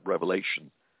 in that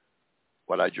revelation,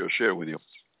 what I just shared with you.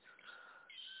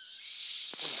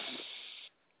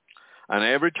 And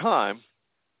every time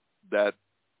that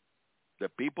the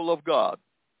people of God,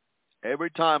 every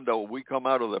time that we come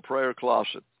out of the prayer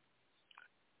closet,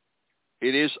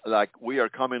 it is like we are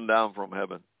coming down from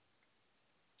heaven.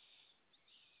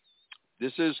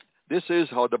 This is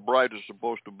how the bride is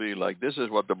supposed to be like. This is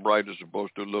what the bride is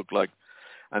supposed to look like.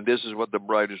 And this is what the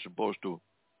bride is supposed to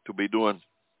be doing.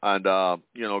 And,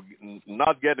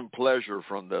 not getting pleasure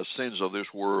from the sins of this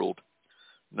world.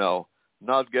 No,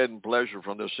 not getting pleasure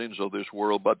from the sins of this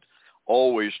world, but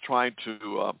always trying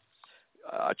to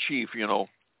achieve,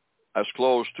 as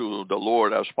close to the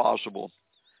Lord as possible.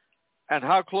 And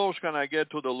how close can I get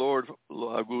to the Lord,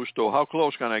 Augusto? How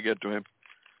close can I get to him?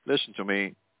 Listen to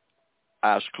me.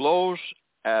 As close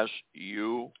as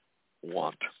you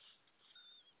want.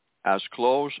 As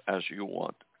close as you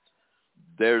want.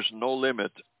 There's no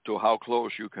limit to how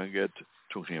close you can get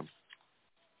to him.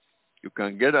 You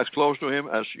can get as close to him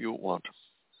as you want.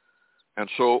 And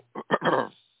so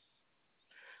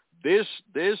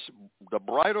the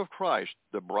bride of Christ,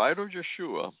 the bride of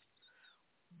Yeshua,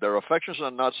 their affections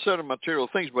are not set on material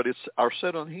things, but are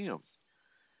set on him.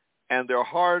 And their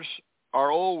hearts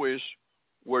are always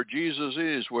where Jesus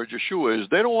is, where Yeshua is.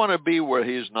 They don't want to be where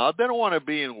he's not. They don't want to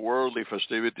be in worldly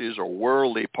festivities or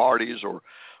worldly parties or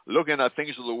looking at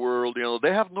things of the world.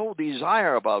 They have no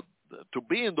desire to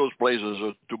be in those places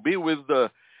or to be in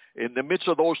the midst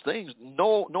of those things.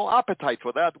 No appetite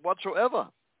for that whatsoever.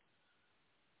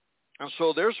 And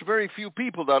so there's very few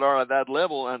people that are at that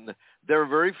level, and there are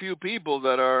very few people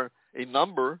that are in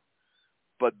number,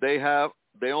 but they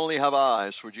only have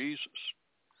eyes for Jesus.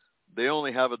 They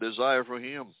only have a desire for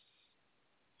him.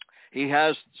 He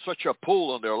has such a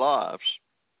pull on their lives.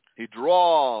 He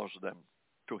draws them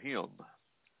to him.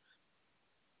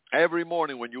 Every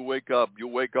morning when you wake up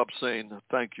saying,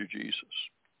 thank you, Jesus.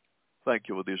 Thank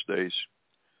you for these days.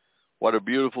 What a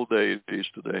beautiful day it is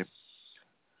today.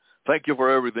 Thank you for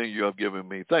everything you have given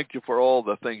me. Thank you for all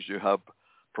the things you have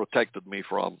protected me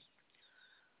from.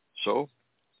 So,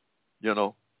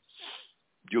 you're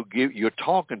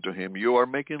talking to him. You are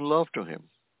making love to him.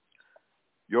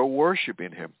 You're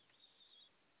worshiping him.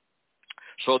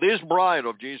 So this bride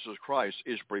of Jesus Christ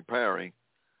is preparing,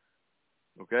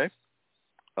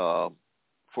 for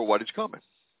what is coming.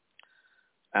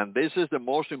 And this is the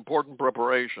most important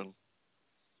preparation,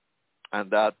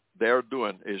 and that they're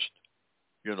doing is,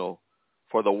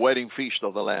 for the wedding feast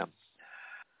of the Lamb.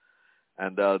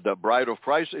 And the bride of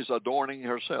Christ is adorning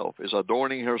herself,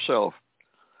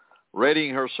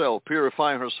 readying herself,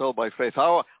 purifying herself by faith.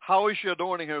 How is she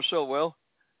adorning herself? Well,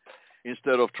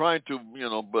 instead of trying to,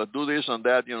 do this and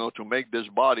that, to make this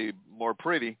body more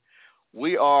pretty,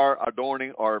 we are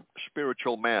adorning our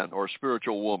spiritual man or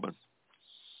spiritual woman,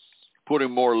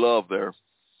 putting more love there,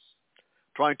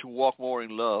 trying to walk more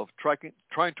in love,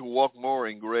 trying to walk more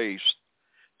in grace,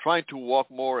 trying to walk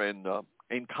more in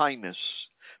kindness,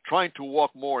 trying to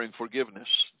walk more in forgiveness.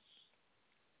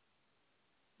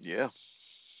 Yeah.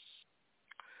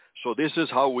 So this is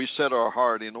how we set our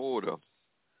heart in order.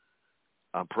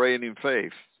 I'm praying in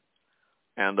faith,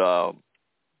 and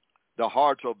the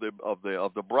heart of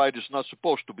the bride is not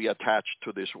supposed to be attached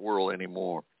to this world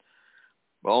anymore,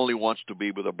 but only wants to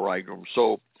be with the bridegroom.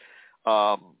 So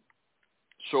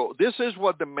this is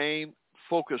what the main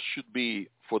focus should be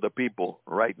for the people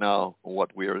right now,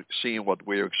 what we are seeing, what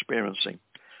we are experiencing,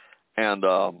 and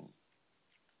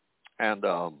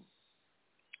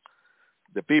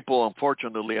the people,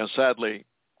 unfortunately and sadly,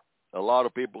 a lot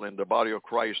of people in the body of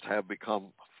Christ have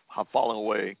fallen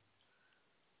away,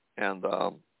 and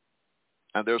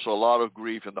there's a lot of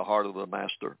grief in the heart of the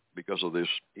Master because of this.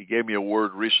 He gave me a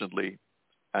word recently,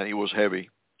 and he was heavy.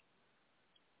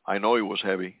 I know he was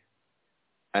heavy,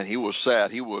 and he was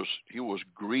sad. He was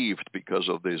grieved because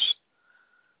of this,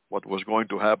 what was going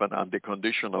to happen and the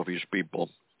condition of his people.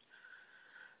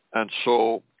 And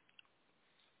so,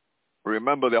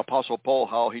 remember the Apostle Paul,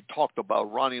 how he talked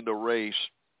about running the race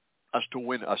as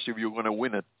if you're going to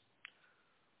win it,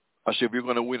 as if you're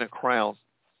going to win a crown.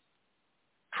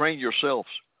 Train yourselves,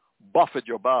 buffet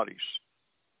your bodies,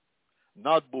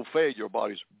 not buffet your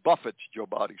bodies, buffet your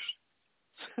bodies.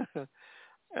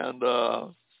 And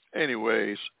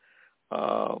anyways,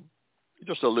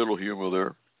 just a little humor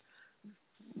there.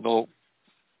 No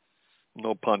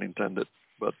pun intended.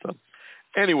 But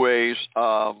anyways,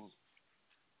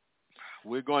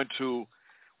 we're going to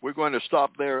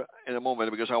stop there in a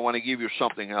moment because I want to give you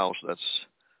something else that's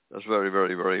very,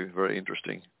 very, very, very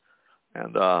interesting.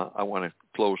 And I want to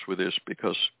close with this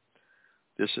because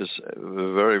this is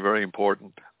very, very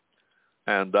important.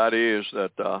 And that is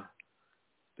that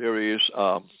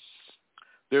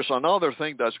there's another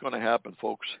thing that's going to happen,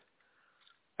 folks.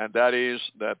 And that is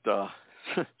that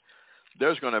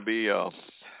there's going to be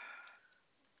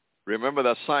Remember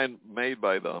that sign made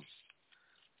by the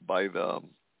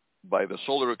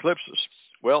solar eclipses.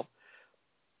 Well,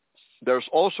 there's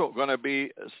also going to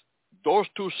be those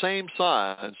two same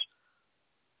signs,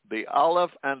 the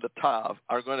Aleph and the Tav,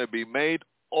 are going to be made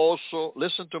also.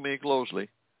 Listen to me closely.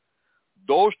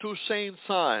 Those two same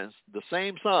signs, the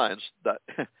same signs that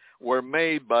were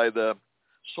made by the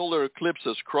solar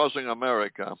eclipses crossing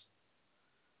America,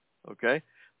 okay,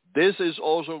 this is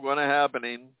also going to happen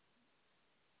in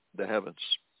the heavens.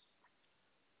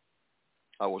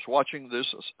 I was watching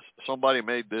this. Somebody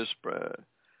made this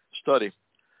study,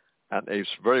 and it's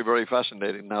very, very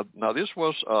fascinating. Now this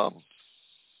was,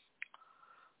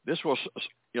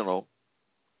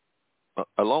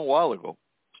 a long while ago,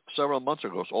 several months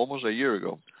ago, almost a year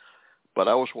ago. But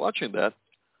I was watching that,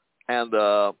 and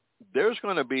there's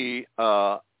going to be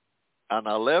an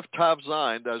Aleph Tav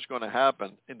sign that's going to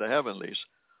happen in the heavenlies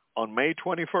on May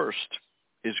 21st.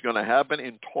 It's going to happen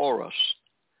in Taurus.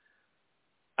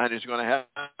 And it's going to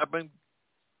happen,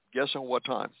 guess on what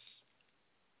time?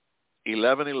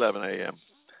 11:11 a.m.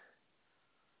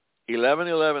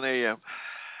 11:11 a.m.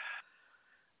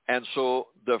 And so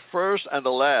the first and the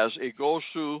last, it goes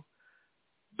through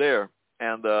there.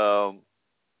 And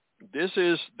this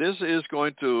is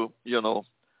going to,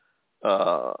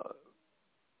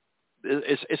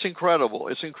 it's incredible.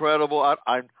 It's incredible.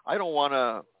 I don't want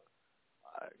to,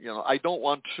 I don't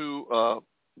want to,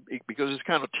 because it's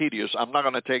kind of tedious. I'm not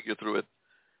going to take you through it.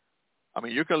 I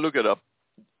mean, you can look it up.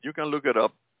 You can look it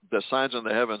up. The signs in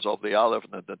the heavens of the Aleph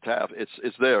and the Tav.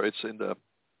 It's there. It's in the.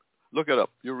 Look it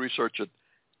up. You research it.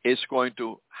 It's going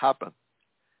to happen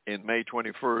in May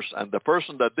 21st. And the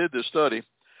person that did this study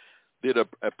did a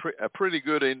pretty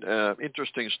good,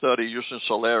 interesting study using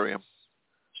stellarium.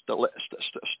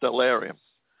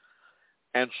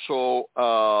 And so,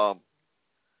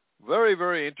 very,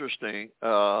 very interesting.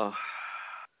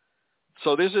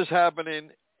 So this is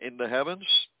happening in the heavens,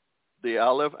 the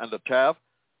Aleph and the Tav,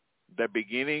 the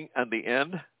beginning and the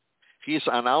end. He's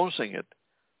announcing it.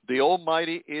 The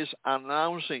Almighty is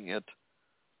announcing it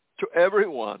to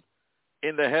everyone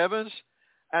in the heavens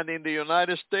and in the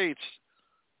United States.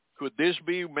 Could this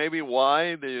be maybe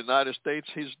why the United States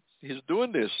he's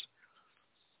doing this?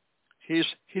 He's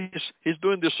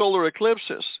doing the solar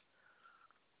eclipses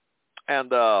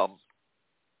and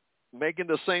making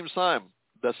the same sign,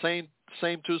 the same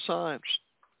two signs.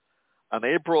 And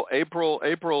in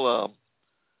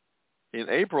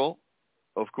April,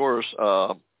 of course,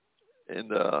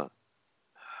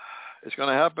 it's going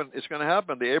to happen. It's going to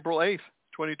happen the April 8th,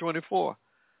 2024.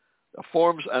 It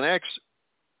forms an X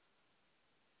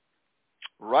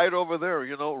right over there.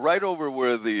 Right over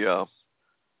where the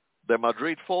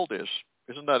Madrid fault is.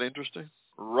 Isn't that interesting?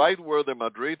 Right where the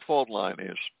Madrid fault line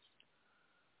is.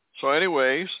 So,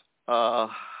 anyways,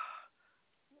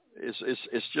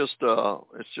 it's just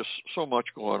so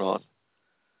much going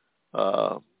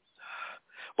on.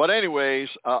 But anyways,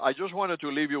 I just wanted to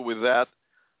leave you with that,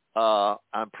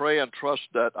 and pray and trust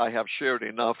that I have shared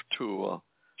enough to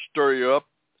stir you up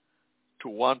to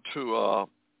want to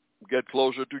get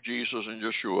closer to Jesus and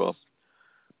Yeshua,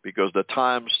 because the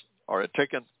times are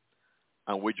ticking,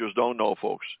 and we just don't know,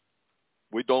 folks.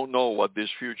 We don't know what this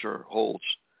future holds.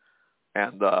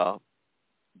 And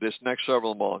this next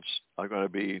several months are going to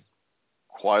be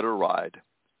quite a ride.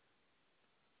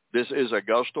 This is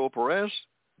Augusto Perez.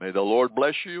 May the Lord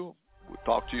bless you. We'll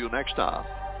talk to you next time.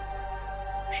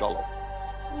 Shalom.